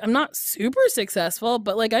because like I'm not super successful,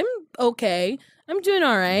 but like I'm okay. I'm doing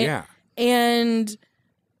all right. Yeah. And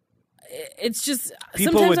it's just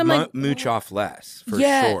People sometimes would I'm like mooch off less, for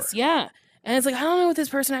yes, sure. yeah. And it's like I don't know what this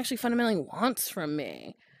person actually fundamentally wants from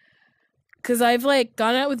me. Cause I've like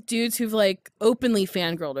gone out with dudes who've like openly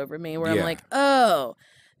fangirled over me where I'm Yeah. like, oh,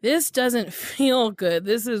 this doesn't feel good.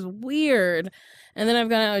 This is weird. And then I've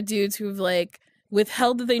gone out with dudes who've like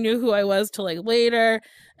withheld that they knew who I was till like later.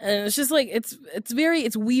 And it's just like it's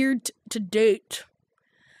weird to date.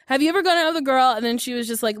 Have you ever gone out with a girl and then she was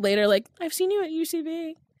just like later like, I've seen you at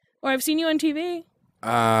UCB or I've seen you on TV?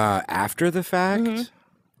 After the fact? Mhm.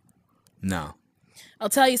 No. I'll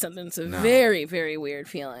tell you something. It's a very, very weird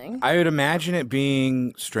feeling. I would imagine it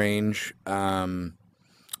being strange.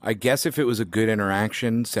 I guess if it was a good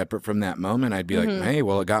interaction separate from that moment, I'd be like, hey,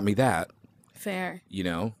 well, it got me that. Fair. You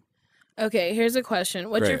know? Okay, here's a question.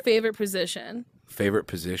 What's your Great. favorite position? Favorite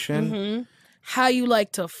position? How you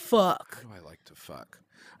like to fuck? How do I like to fuck?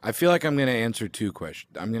 I feel like I'm going to answer two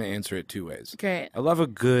questions. I'm going to answer it two ways. Great. I love a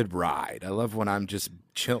good ride. I love when I'm just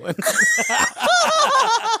chilling.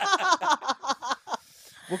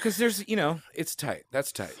 Well, because there's, it's tight.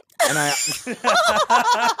 That's tight. And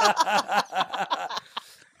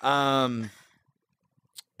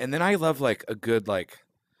and then I love like a good, like,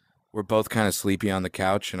 we're both kind of sleepy on the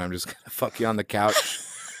couch and I'm just going to fuck you on the couch.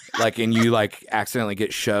 Like, and you like accidentally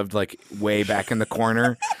get shoved like way back in the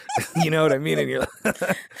corner. You know what I mean? And you're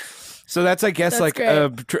like, so that's, I guess, That's like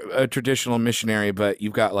great. a traditional missionary, but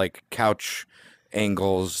you've got like couch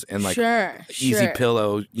angles and like easy sure.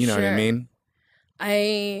 pillow. You know what I Sure. mean?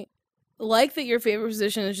 I like that your favorite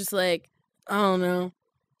position is just like, I don't know,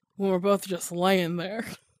 when we're both just laying there,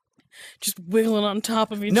 just wiggling on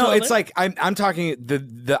top of each other. No, it's like I'm talking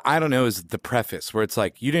the I don't know is the preface where it's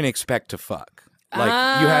like you didn't expect to fuck.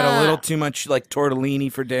 Like you had a little too much like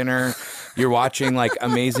tortellini for dinner. You're watching like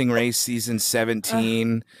Amazing Race season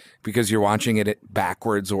 17 because you're watching it at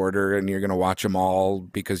backwards order and you're going to watch them all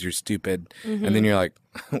because you're stupid. And then you're like,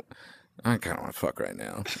 I kind of want to fuck right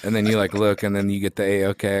now. And then you like look and then you get the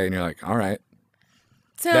A-okay and you're like, all right.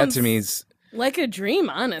 That Sounds to me is, like a dream,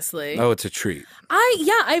 honestly. oh, it's a treat.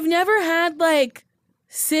 I've never had like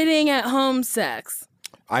sitting at home sex.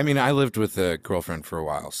 I mean, I lived with a girlfriend for a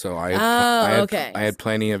while, so I had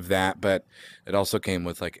plenty of that, but it also came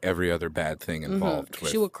with like every other bad thing involved.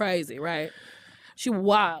 With. She was crazy, right? She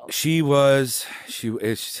wild. She is.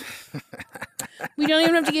 We don't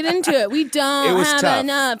even have to get into it. We don't was have tough.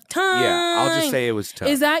 enough time. Yeah, I'll just say it was tough.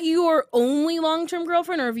 Is that your only long-term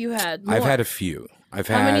girlfriend, or have you had more? I've had a few.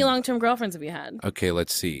 How many long-term girlfriends have you had? Okay,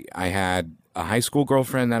 let's see. I had a high school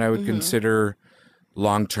girlfriend that I would consider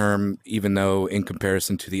long-term, even though in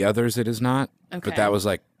comparison to the others it is not. Okay. But that was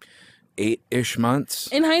like 8-ish months.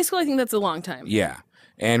 In high school, I think that's a long time. Yeah.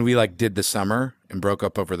 And we like did the summer and broke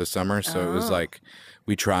up over the summer. So it was like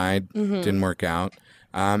we tried, didn't work out.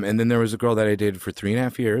 And then there was a girl that I dated for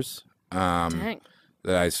 3.5 years Dang.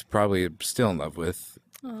 that I probably still in love with.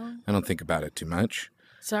 I don't think about it too much.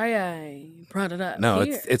 Sorry I brought it up. No,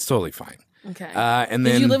 here. it's totally fine. Okay. And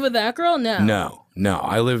then Did you live with that girl? No. No.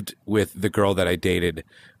 I lived with the girl that I dated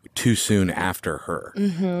too soon after her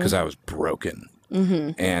because I was broken.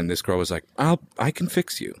 And this girl was like, I can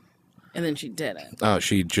fix you. And then she did it. Oh,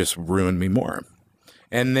 she just ruined me more.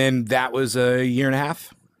 And then that was a 1.5 years.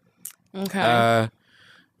 Okay.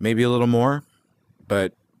 Maybe a little more,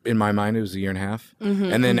 but in my mind it was a 1.5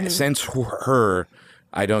 years. And then since her,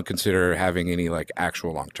 I don't consider having any like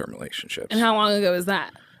actual long-term relationships. And how long ago was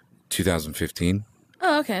that? 2015.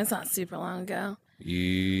 Oh, okay. It's not super long ago.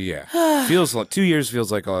 Yeah. Feels like 2 years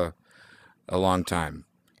feels like a long time.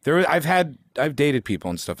 I've dated people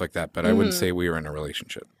and stuff like that, but I wouldn't say we were in a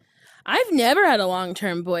relationship. I've never had a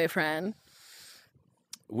long-term boyfriend.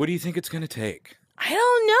 What do you think it's going to take? I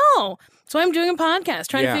don't know. So I'm doing a podcast,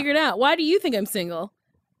 trying to figure it out. Why do you think I'm single?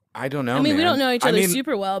 I don't know, I mean, man. we don't know each other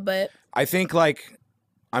super well, but... I think, like,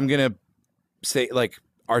 I'm going to say, like,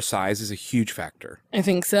 our size is a huge factor. I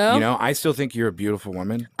think so. You know, I still think you're a beautiful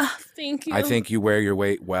woman. Oh, thank you. I think you wear your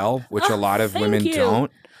weight well, which a lot of women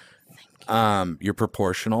don't. You're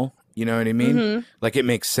proportional. You know what I mean? Like, it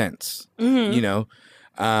makes sense. You know?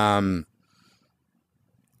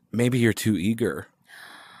 Maybe you're too eager.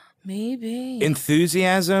 Maybe.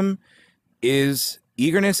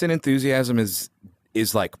 Eagerness and enthusiasm is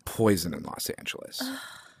like poison in Los Angeles.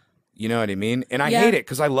 You know what I mean? And I hate it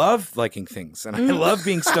because I love liking things and I love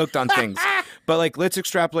being stoked on things. But like, let's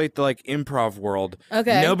extrapolate the like improv world.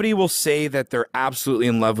 Okay. Nobody will say that they're absolutely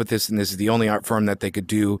in love with this and this is the only art form that they could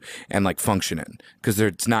do and like function in, because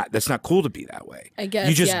that's not cool to be that way. I guess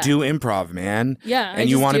you just do improv, man. Yeah. And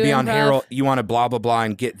you want to be on Harold. You want to blah blah blah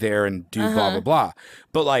and get there and do blah blah blah.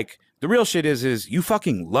 But like, the real shit is you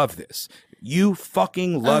fucking love this. You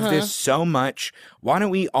fucking love this so much. Why don't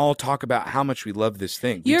we all talk about how much we love this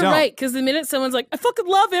thing? You're right, because the minute someone's like, I fucking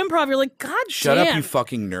love improv, you're like, God Shut damn. up, you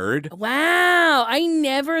fucking nerd. Wow. I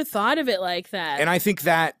never thought of it like that. And I think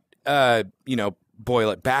that, you know, boil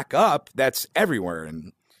it back up, that's everywhere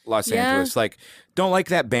in Los Angeles. Like, don't like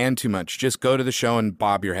that band too much. Just go to the show and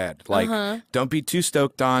bob your head. Like, don't be too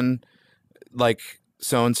stoked on, like,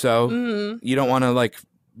 so-and-so. You don't want to, like,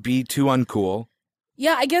 be too uncool.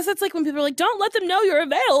 Yeah, I guess that's like when people are like, don't let them know you're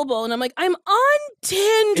available. And I'm like, I'm on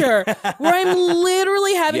Tinder where I'm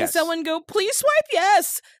literally having someone go, please swipe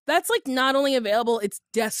yes. That's like not only available, it's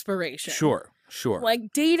desperation. Sure.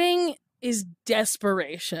 Like dating is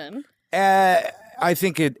desperation. I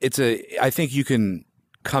think I think you can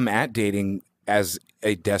come at dating as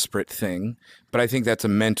a desperate thing, but I think that's a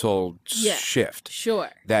mental shift. Sure.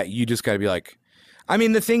 That you just got to be like, I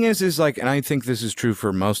mean, the thing is like, and I think this is true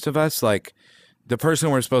for most of us, like, the person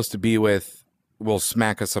we're supposed to be with will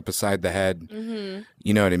smack us upside the head.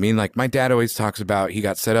 You know what I mean? Like, my dad always talks about, he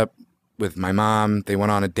got set up with my mom. They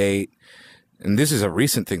went on a date. And this is a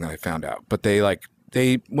recent thing that I found out. But they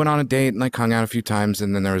went on a date and like hung out a few times.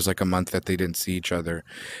 And then there was like a month that they didn't see each other.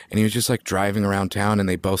 And he was just like driving around town and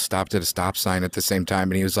they both stopped at a stop sign at the same time.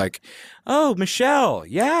 And he was like, oh, Michelle.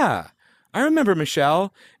 Yeah, I remember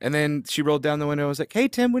Michelle. And then she rolled down the window and was like, hey,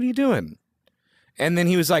 Tim, what are you doing? And then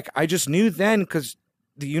he was like, I just knew then because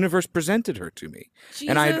the universe presented her to me. Jesus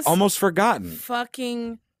and I'd almost forgotten.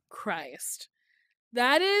 Fucking Christ.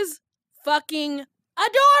 That is fucking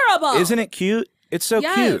adorable. Isn't it cute? It's so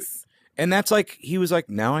cute. And that's like, he was like,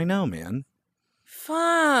 now I know, man.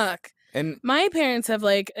 Fuck. And my parents have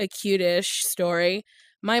like a cute-ish story.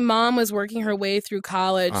 My mom was working her way through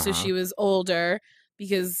college, so she was older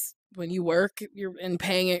because... when you work, you're and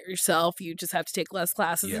paying it yourself, you just have to take less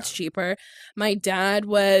classes. It's cheaper. My dad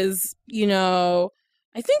was, you know,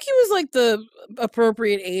 I think he was like the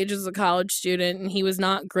appropriate age as a college student, and he was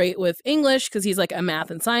not great with English because he's like a math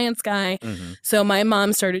and science guy. So my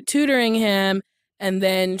mom started tutoring him, and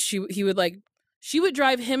then she would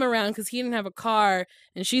drive him around because he didn't have a car,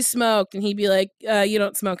 and she smoked, and he'd be like, you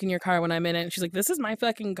don't smoke in your car when I'm in it. And she's like, this is my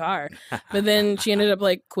fucking car. But then she ended up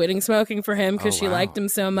like quitting smoking for him because she liked him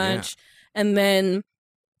so much. And then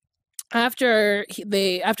after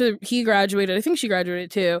he graduated, I think she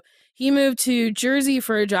graduated too, he moved to Jersey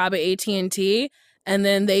for a job at AT&T. And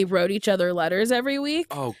then they wrote each other letters every week.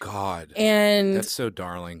 Oh, God. And that's so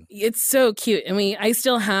darling. It's so cute. And I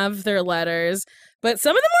still have their letters. But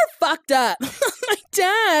some of them are fucked up. My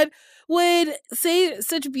dad would say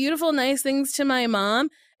such beautiful, nice things to my mom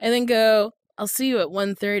and then go, I'll see you at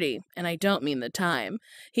 1:30. And I don't mean the time.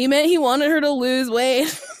 He meant he wanted her to lose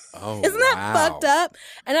weight. Oh, Isn't that fucked up?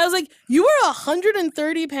 And I was like, you were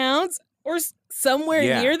 130 pounds or somewhere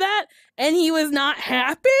near that? And he was not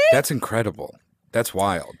happy? That's incredible. That's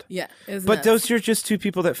wild. Yeah. But those are just two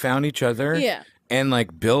people that found each other. Yeah. And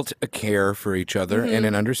like built a care for each other and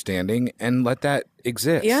an understanding and let that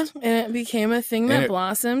exist. Yeah, and it became a thing that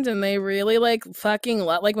blossomed, and they really like fucking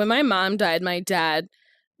like when my mom died, my dad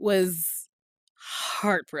was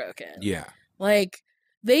heartbroken. Yeah. Like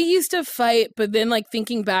they used to fight, but then like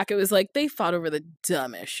thinking back, it was like they fought over the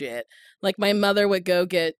dumbest shit. Like my mother would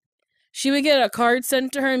she would get a card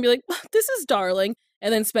sent to her and be like, this is darling,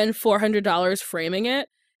 and then spend $400 framing it.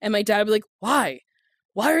 And my dad would be like, why?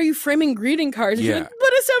 Why are you framing greeting cards? And she's like, but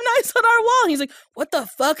it's so nice on our wall. And he's like, what the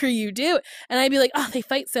fuck are you doing? And I'd be like, oh, they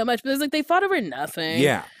fight so much. But it's like they fought over nothing.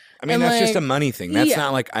 Yeah. I mean, that's just a money thing. That's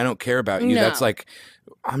not like, I don't care about you. That's like,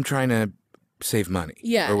 I'm trying to save money.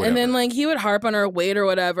 Yeah, or whatever. and then like he would harp on her weight or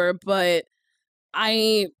whatever, but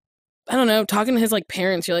I don't know, talking to his like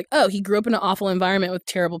parents, you're like, oh, he grew up in an awful environment with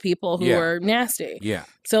terrible people who were nasty. Yeah.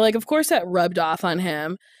 So like of course that rubbed off on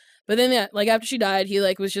him. But then like after she died, he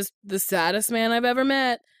like was just the saddest man I've ever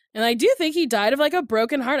met. And I do think he died of like a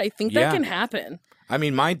broken heart. I think that can happen. I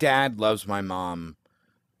mean, my dad loves my mom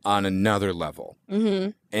on another level.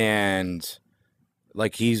 Mm-hmm. And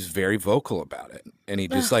like he's very vocal about it. And he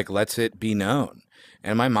just like lets it be known.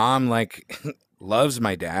 And my mom like loves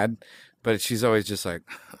my dad, but she's always just like,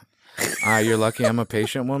 you're lucky I'm a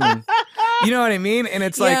patient woman. You know what I mean? And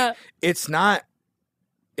it's like it's not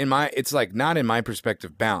it's like not in my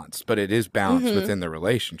perspective balanced, but it is balanced within the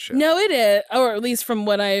relationship. No, it is, or at least from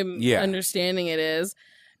what I'm understanding, it is.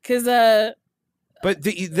 Because but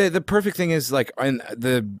the perfect thing is like, and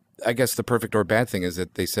I guess the perfect or bad thing is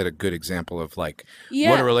that they set a good example of like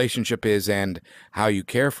what a relationship is and how you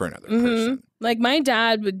care for another person. Like my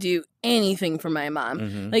dad would do anything for my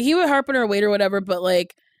mom. Like he would harp on her weight or whatever, but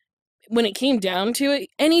like when it came down to it,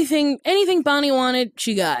 anything Bonnie wanted,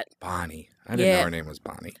 she got. Bonnie. I didn't know her name was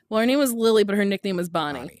Bonnie. Well, her name was Lily, but her nickname was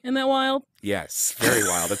Bonnie. Isn't that wild? Yes, very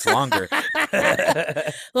wild. It's longer.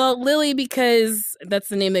 Well, Lily, because that's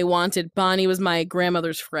the name they wanted. Bonnie was my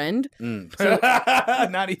grandmother's friend. So,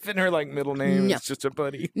 not even her like middle name. No. It's just a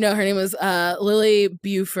buddy. No, her name was Lily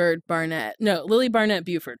Buford Barnett. No, Lily Barnett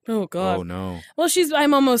Buford. Oh God. Oh no. Well,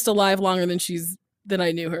 I'm almost alive longer than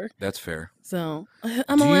I knew her. That's fair. So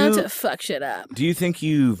I'm allowed to fuck shit up. Do you think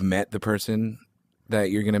you've met the person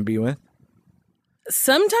that you're gonna be with?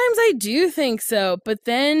 Sometimes I do think so, but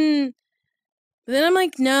then I'm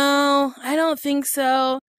like, no, I don't think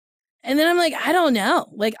so. And then I'm like, I don't know.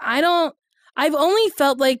 Like, I've only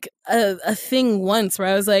felt like a thing once where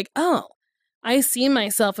I was like, oh, I see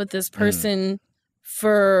myself with this person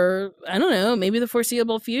for, I don't know, maybe the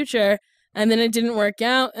foreseeable future. And then it didn't work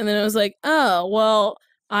out. And then I was like, oh, well,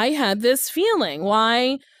 I had this feeling.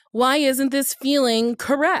 Why isn't this feeling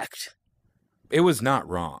correct? It was not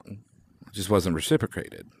wrong. Just wasn't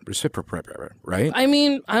reciprocated, right? I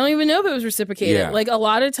mean, I don't even know if it was reciprocated. Yeah. Like a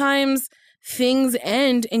lot of times things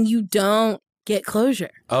end and you don't get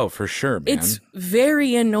closure. Oh, for sure, man. It's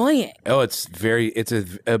very annoying. Oh, it's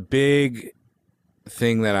a big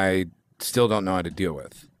thing that I still don't know how to deal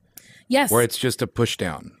with. Yes. Where it's just a push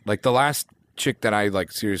down. Like the last chick that I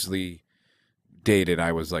like seriously dated,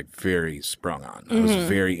 I was like very sprung on. I was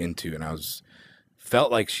very into, and felt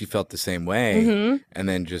like she felt the same way, and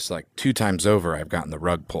then just like 2 times over I've gotten the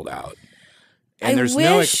rug pulled out, and there's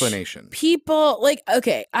no explanation. People like,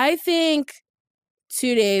 okay, I think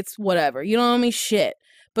 2 dates, whatever, you don't owe me shit,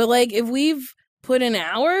 but like if we've put in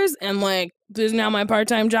hours and like there's now my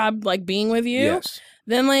part-time job like being with you,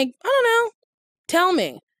 then like I don't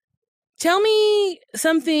know, tell me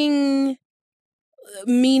something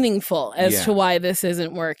meaningful as to why this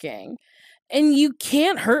isn't working. And you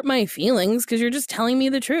can't hurt my feelings because you're just telling me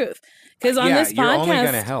the truth. Because on this podcast, you're only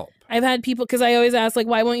gonna help. I've had people, because I always ask, like,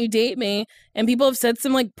 why won't you date me? And people have said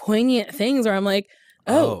some, like, poignant things where I'm like,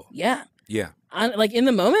 oh. Yeah. Like, in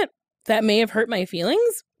the moment, that may have hurt my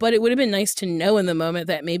feelings, but it would have been nice to know in the moment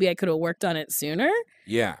that maybe I could have worked on it sooner.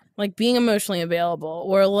 Yeah. Like, being emotionally available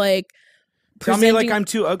or, like, tell me like I'm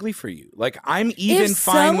too ugly for you. Like I'm even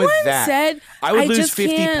fine with that. Said, I would lose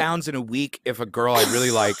 50 pounds in a week if a girl I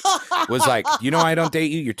really like was like, I don't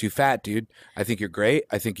date you. You're too fat, dude. I think you're great.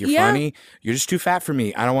 I think you're funny. You're just too fat for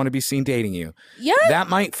me. I don't want to be seen dating you. Yeah. That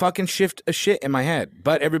might fucking shift a shit in my head.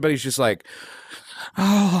 But everybody's just like,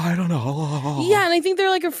 oh, I don't know. Yeah, and I think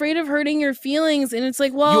they're like afraid of hurting your feelings. And it's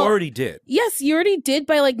like, well, you already did. Yes, you already did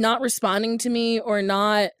by like not responding to me or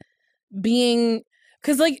not being.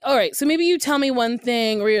 Because, like, all right, so maybe you tell me one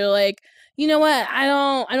thing where you're like, you know what, I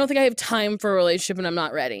don't think I have time for a relationship and I'm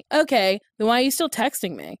not ready. Okay, then why are you still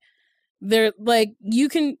texting me? They're like, you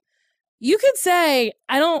could say,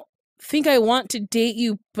 I don't think I want to date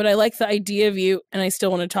you, but I like the idea of you and I still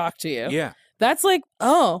want to talk to you. Yeah. That's like,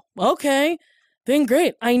 oh, okay, then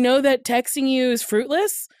great. I know that texting you is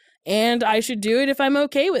fruitless. And I should do it if I'm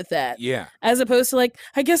okay with that. Yeah. As opposed to like,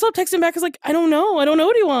 I guess I'll text him back. Cause like, I don't know what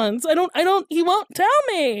he wants. He won't tell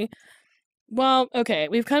me. Well, okay.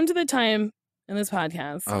 We've come to the time in this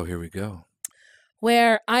podcast. Oh, here we go.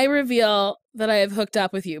 Where I reveal that I have hooked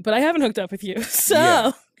up with you, but I haven't hooked up with you.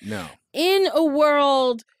 So no. In a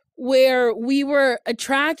world where we were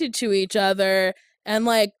attracted to each other and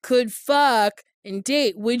like could fuck and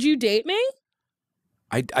date, would you date me?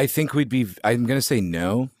 I think I'm going to say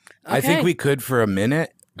no. Okay. I think we could for a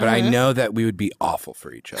minute, but I know that we would be awful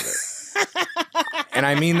for each other. And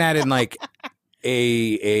I mean that in like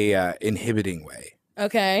a inhibiting way.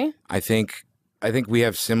 Okay. I think we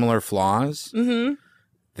have similar flaws Mm-hmm.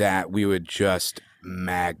 that we would just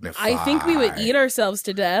magnify. I think we would eat ourselves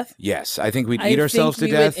to death. Yes, I think we'd eat ourselves to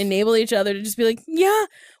we death. would enable each other to just be like, yeah,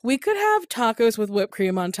 we could have tacos with whipped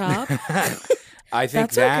cream on top. I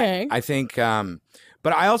think That's okay. I think,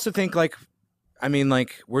 but I also think like, I mean,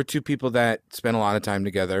 like we're two people that spend a lot of time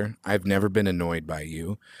together. I've never been annoyed by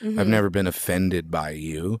you. Mm-hmm. I've never been offended by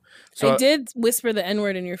you. So I did whisper the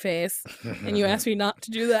N-word in your face, and you asked me not to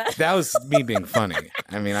do that. that was me being funny.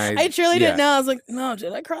 I mean, I truly didn't know. I was like, no,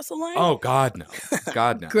 did I cross the line? Oh God, no.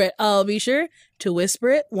 God, no. Great. I'll be sure to whisper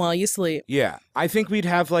it while you sleep. Yeah, I think we'd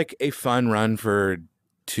have like a fun run for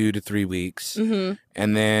 2 to 3 weeks, Mm-hmm.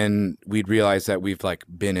 and then we'd realize that we've like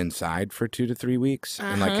been inside for 2 to 3 weeks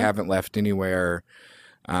and like haven't left anywhere.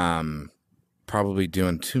 Probably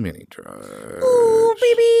doing too many drugs. Ooh,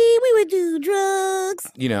 baby, we would do drugs.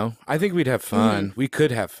 You know, I think we'd have fun. We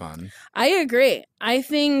could have fun. I agree. I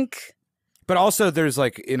think. But also, there's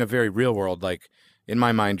like in a very real world, like in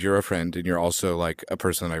my mind, you're a friend and you're also like a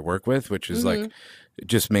person that I work with, which is like, it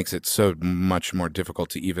just makes it so much more difficult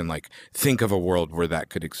to even like think of a world where that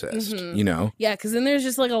could exist, you know? Yeah, because then there's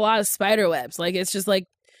just like a lot of spider webs. Like it's just like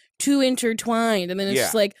too intertwined. And then it's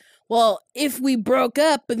just like, well, if we broke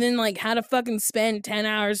up and then like had to fucking spend 10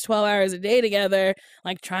 hours, 12 hours a day together,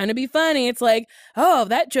 like trying to be funny, it's like, oh,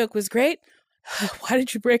 that joke was great. Why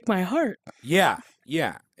did you break my heart? Yeah.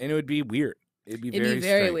 Yeah. And it would be weird. It'd be very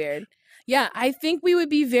strange. Weird. Yeah, I think we would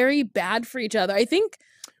be very bad for each other. I think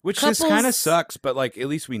Which couples, just kind of sucks, but like at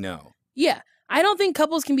least we know. Yeah. I don't think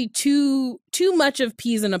couples can be too much of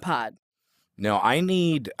peas in a pod. No, I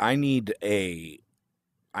need the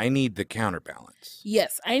counterbalance.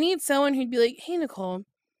 Yes, I need someone who'd be like, hey, Nicole,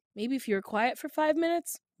 maybe if you were quiet for 5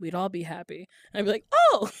 minutes, we'd all be happy. And I'd be like,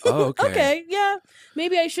 oh, okay. okay, yeah.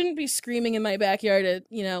 Maybe I shouldn't be screaming in my backyard at,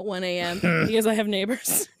 1 a.m. because I have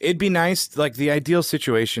neighbors. It'd be nice. Like the ideal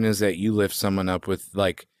situation is that you lift someone up with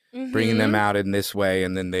like bringing them out in this way.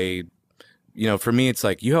 And then they, for me, it's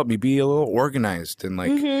like you help me be a little organized and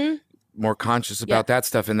like more conscious about that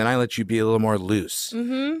stuff. And then I let you be a little more loose.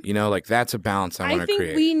 Like that's a balance I want to create. I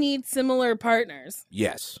think we need similar partners.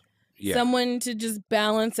 Yes. Yeah. Someone to just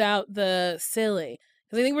balance out the silly.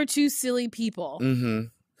 Because I think we're two silly people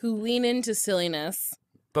who lean into silliness.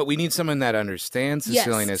 But we need someone that understands the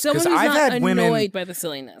silliness. Someone who's not annoyed by the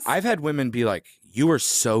silliness. I've had women be like, you are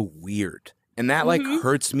so weird. And that like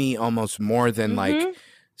hurts me almost more than like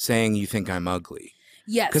saying you think I'm ugly.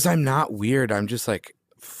 Yes. Because I'm not weird. I'm just like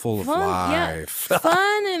full of life. Yeah.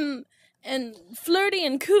 Fun and flirty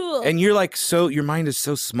and cool. And you're like your mind is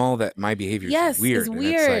so small that my behavior is weird. It's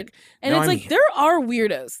weird. And it's like, there are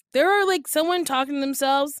weirdos. There are like someone talking to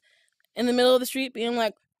themselves in the middle of the street being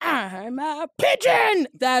like, I'm a pigeon.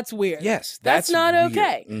 That's weird. Yes. That's not weird.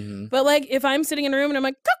 okay. But like if I'm sitting in a room and I'm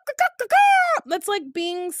like, caw, that's like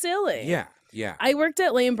being silly. Yeah. Yeah. I worked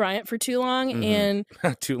at Lane Bryant for too long and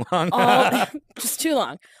too long. just too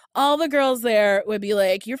long. All the girls there would be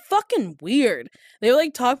like, you're fucking weird. They would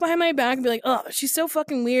like talk behind my back and be like, oh, she's so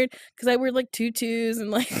fucking weird because I wear like tutus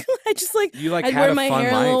and like I just like you like I'd had wear a my fun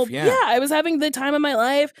hair life. a little. Yeah, I was having the time of my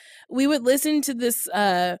life. We would listen to this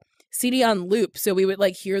CD on loop, so we would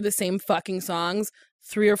like hear the same fucking songs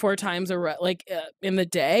 3 or 4 times in the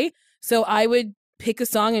day. So I would pick a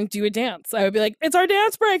song and do a dance. I would be like, it's our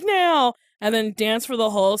dance break now. And then dance for the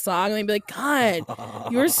whole song. And they'd be like,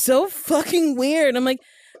 God, you're so fucking weird. I'm like,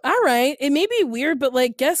 all right, it may be weird, but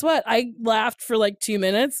like, guess what? I laughed for like 2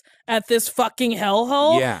 minutes at this fucking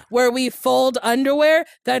hellhole where we fold underwear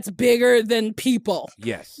that's bigger than people.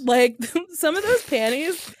 Yes. Like some of those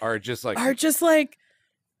panties are just like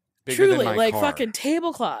truly like car. Fucking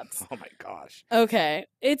tablecloths. Oh my gosh. Okay.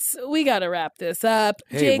 We got to wrap this up.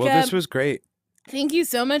 Hey, Jacob, well, this was great. Thank you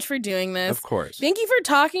so much for doing this. Of course. Thank you for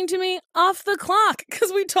talking to me off the clock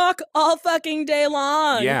because we talk all fucking day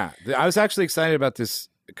long. Yeah. I was actually excited about this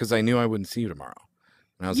because I knew I wouldn't see you tomorrow.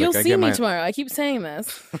 And I was You'll like, see me tomorrow. I keep saying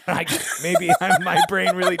this. Maybe my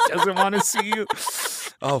brain really doesn't want to see you.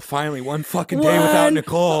 Oh, finally, one fucking day without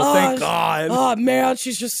Nicole. Thank God. Oh, man,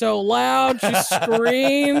 she's just so loud. She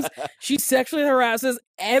screams. She sexually harasses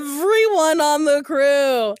everyone on the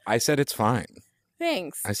crew. I said it's fine.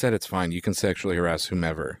 Thanks. I said it's fine. You can sexually harass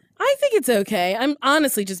whomever. I think it's okay. I'm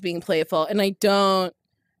honestly just being playful, and I don't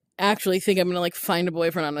actually think I'm gonna like find a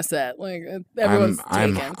boyfriend on a set. Like everyone's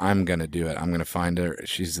taken. I'm gonna do it. I'm gonna find her.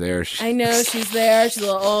 She's there. I know she's there. She's a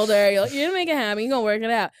little older. You're gonna make it happen. You're gonna work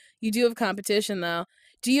it out. You do have competition though.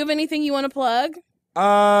 Do you have anything you want to plug?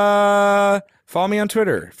 Follow me on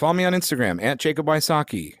Twitter. Follow me on Instagram at Jacob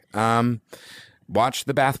Wysocki. Watch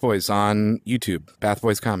the Bath Boys on YouTube. Bath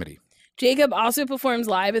Boys Comedy. Jacob also performs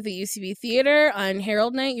live at the UCB Theater on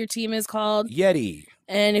Herald Night. Your team is called Yeti.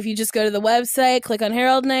 And if you just go to the website, click on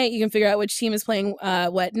Herald Night, you can figure out which team is playing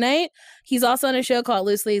what night. He's also on a show called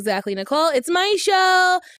Loosely Exactly Nicole. It's my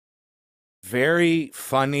show. Very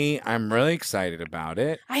funny. I'm really excited about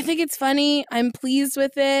it. I think it's funny. I'm pleased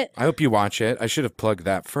with it. I hope you watch it. I should have plugged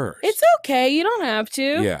that first. It's okay. You don't have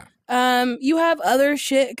to. Yeah. You have other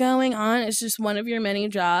shit going on. It's just one of your many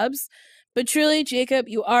jobs. But truly, Jacob,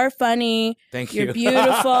 you are funny. Thank you. You're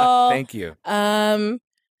beautiful. Thank you.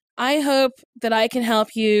 I hope that I can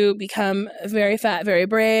help you become very fat, very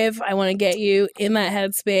brave. I want to get you in that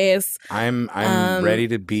headspace. I'm ready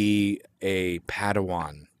to be a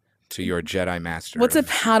Padawan to your Jedi master. What's a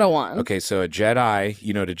Padawan? Okay, so a Jedi,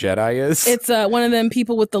 you know what a Jedi is? It's one of them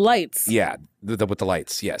people with the lights. Yeah, with the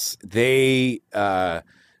lights, yes. They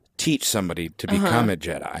teach somebody to become a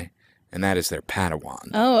Jedi, and that is their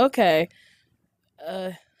Padawan. Oh, okay.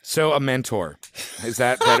 So a mentor. Is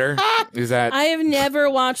that better? Is that... I have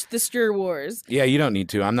never watched the Star Wars. Yeah, you don't need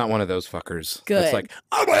to. I'm not one of those fuckers. Good. It's like,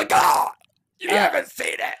 oh my God, you haven't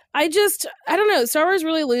seen it. I don't know. Star Wars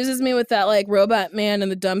really loses me with that like robot man in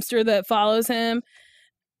the dumpster that follows him.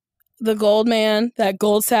 The gold man, that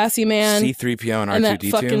gold sassy man. C-3PO and R2-D2. And that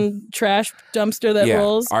fucking trash dumpster that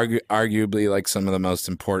rolls. Arguably like some of the most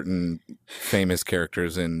important famous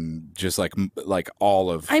characters in just like all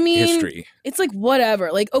of history. It's like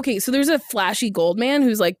whatever. Like, okay, so there's a flashy gold man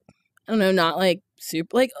who's like, I don't know, not like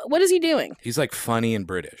super, like, what is he doing? He's like funny and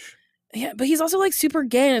British. Yeah, but he's also like super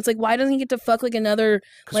gay, and it's like, why doesn't he get to fuck like another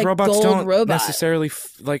like robots gold don't robot? necessarily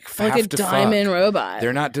like have a to diamond fuck. robot.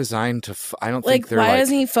 They're not designed to. I don't like, think they're why like.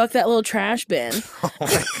 doesn't he fuck that little trash bin?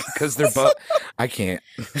 Because they're both. I can't.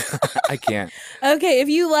 I can't. Okay, if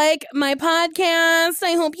you like my podcast,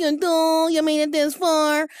 I hope you do. You made it this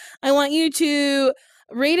far. I want you to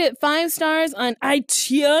rate it 5 stars on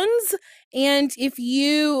iTunes, and if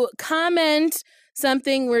you comment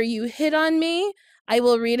something where you hit on me, I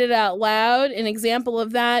will read it out loud. An example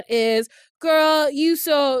of that is, girl, you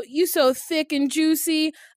so thick and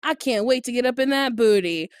juicy. I can't wait to get up in that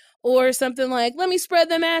booty. Or something like, let me spread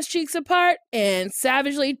them ass cheeks apart and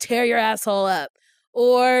savagely tear your asshole up.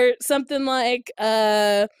 Or something like,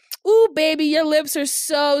 ooh, baby, your lips are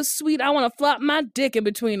so sweet. I want to flop my dick in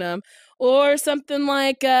between them. Or something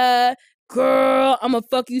like, girl, I'm going to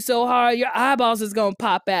fuck you so hard, your eyeballs is going to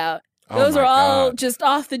pop out. Those are all just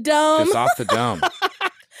off the dome. Just off the dome.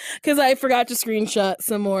 Because I forgot to screenshot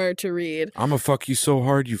some more to read. I'm going to fuck you so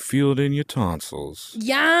hard you feel it in your tonsils.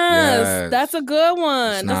 Yes. That's a good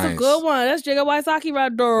one. That's a good one. That's Jacob Wysocki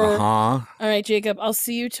right there. Uh-huh. All right, Jacob. I'll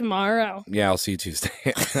see you tomorrow. Yeah, I'll see you Tuesday.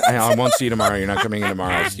 I won't see you tomorrow. You're not coming in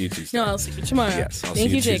tomorrow. I'll see you Tuesday. No, I'll see you tomorrow. Yes, I'll Thank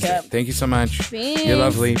see you, Tuesday. Jacob. Thank you so much. Thanks. You're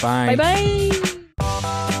lovely. Bye. Bye-bye.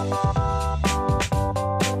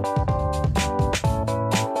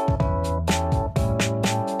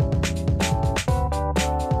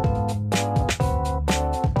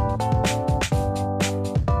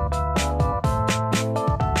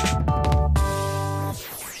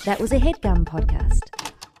 That was a HeadGum podcast.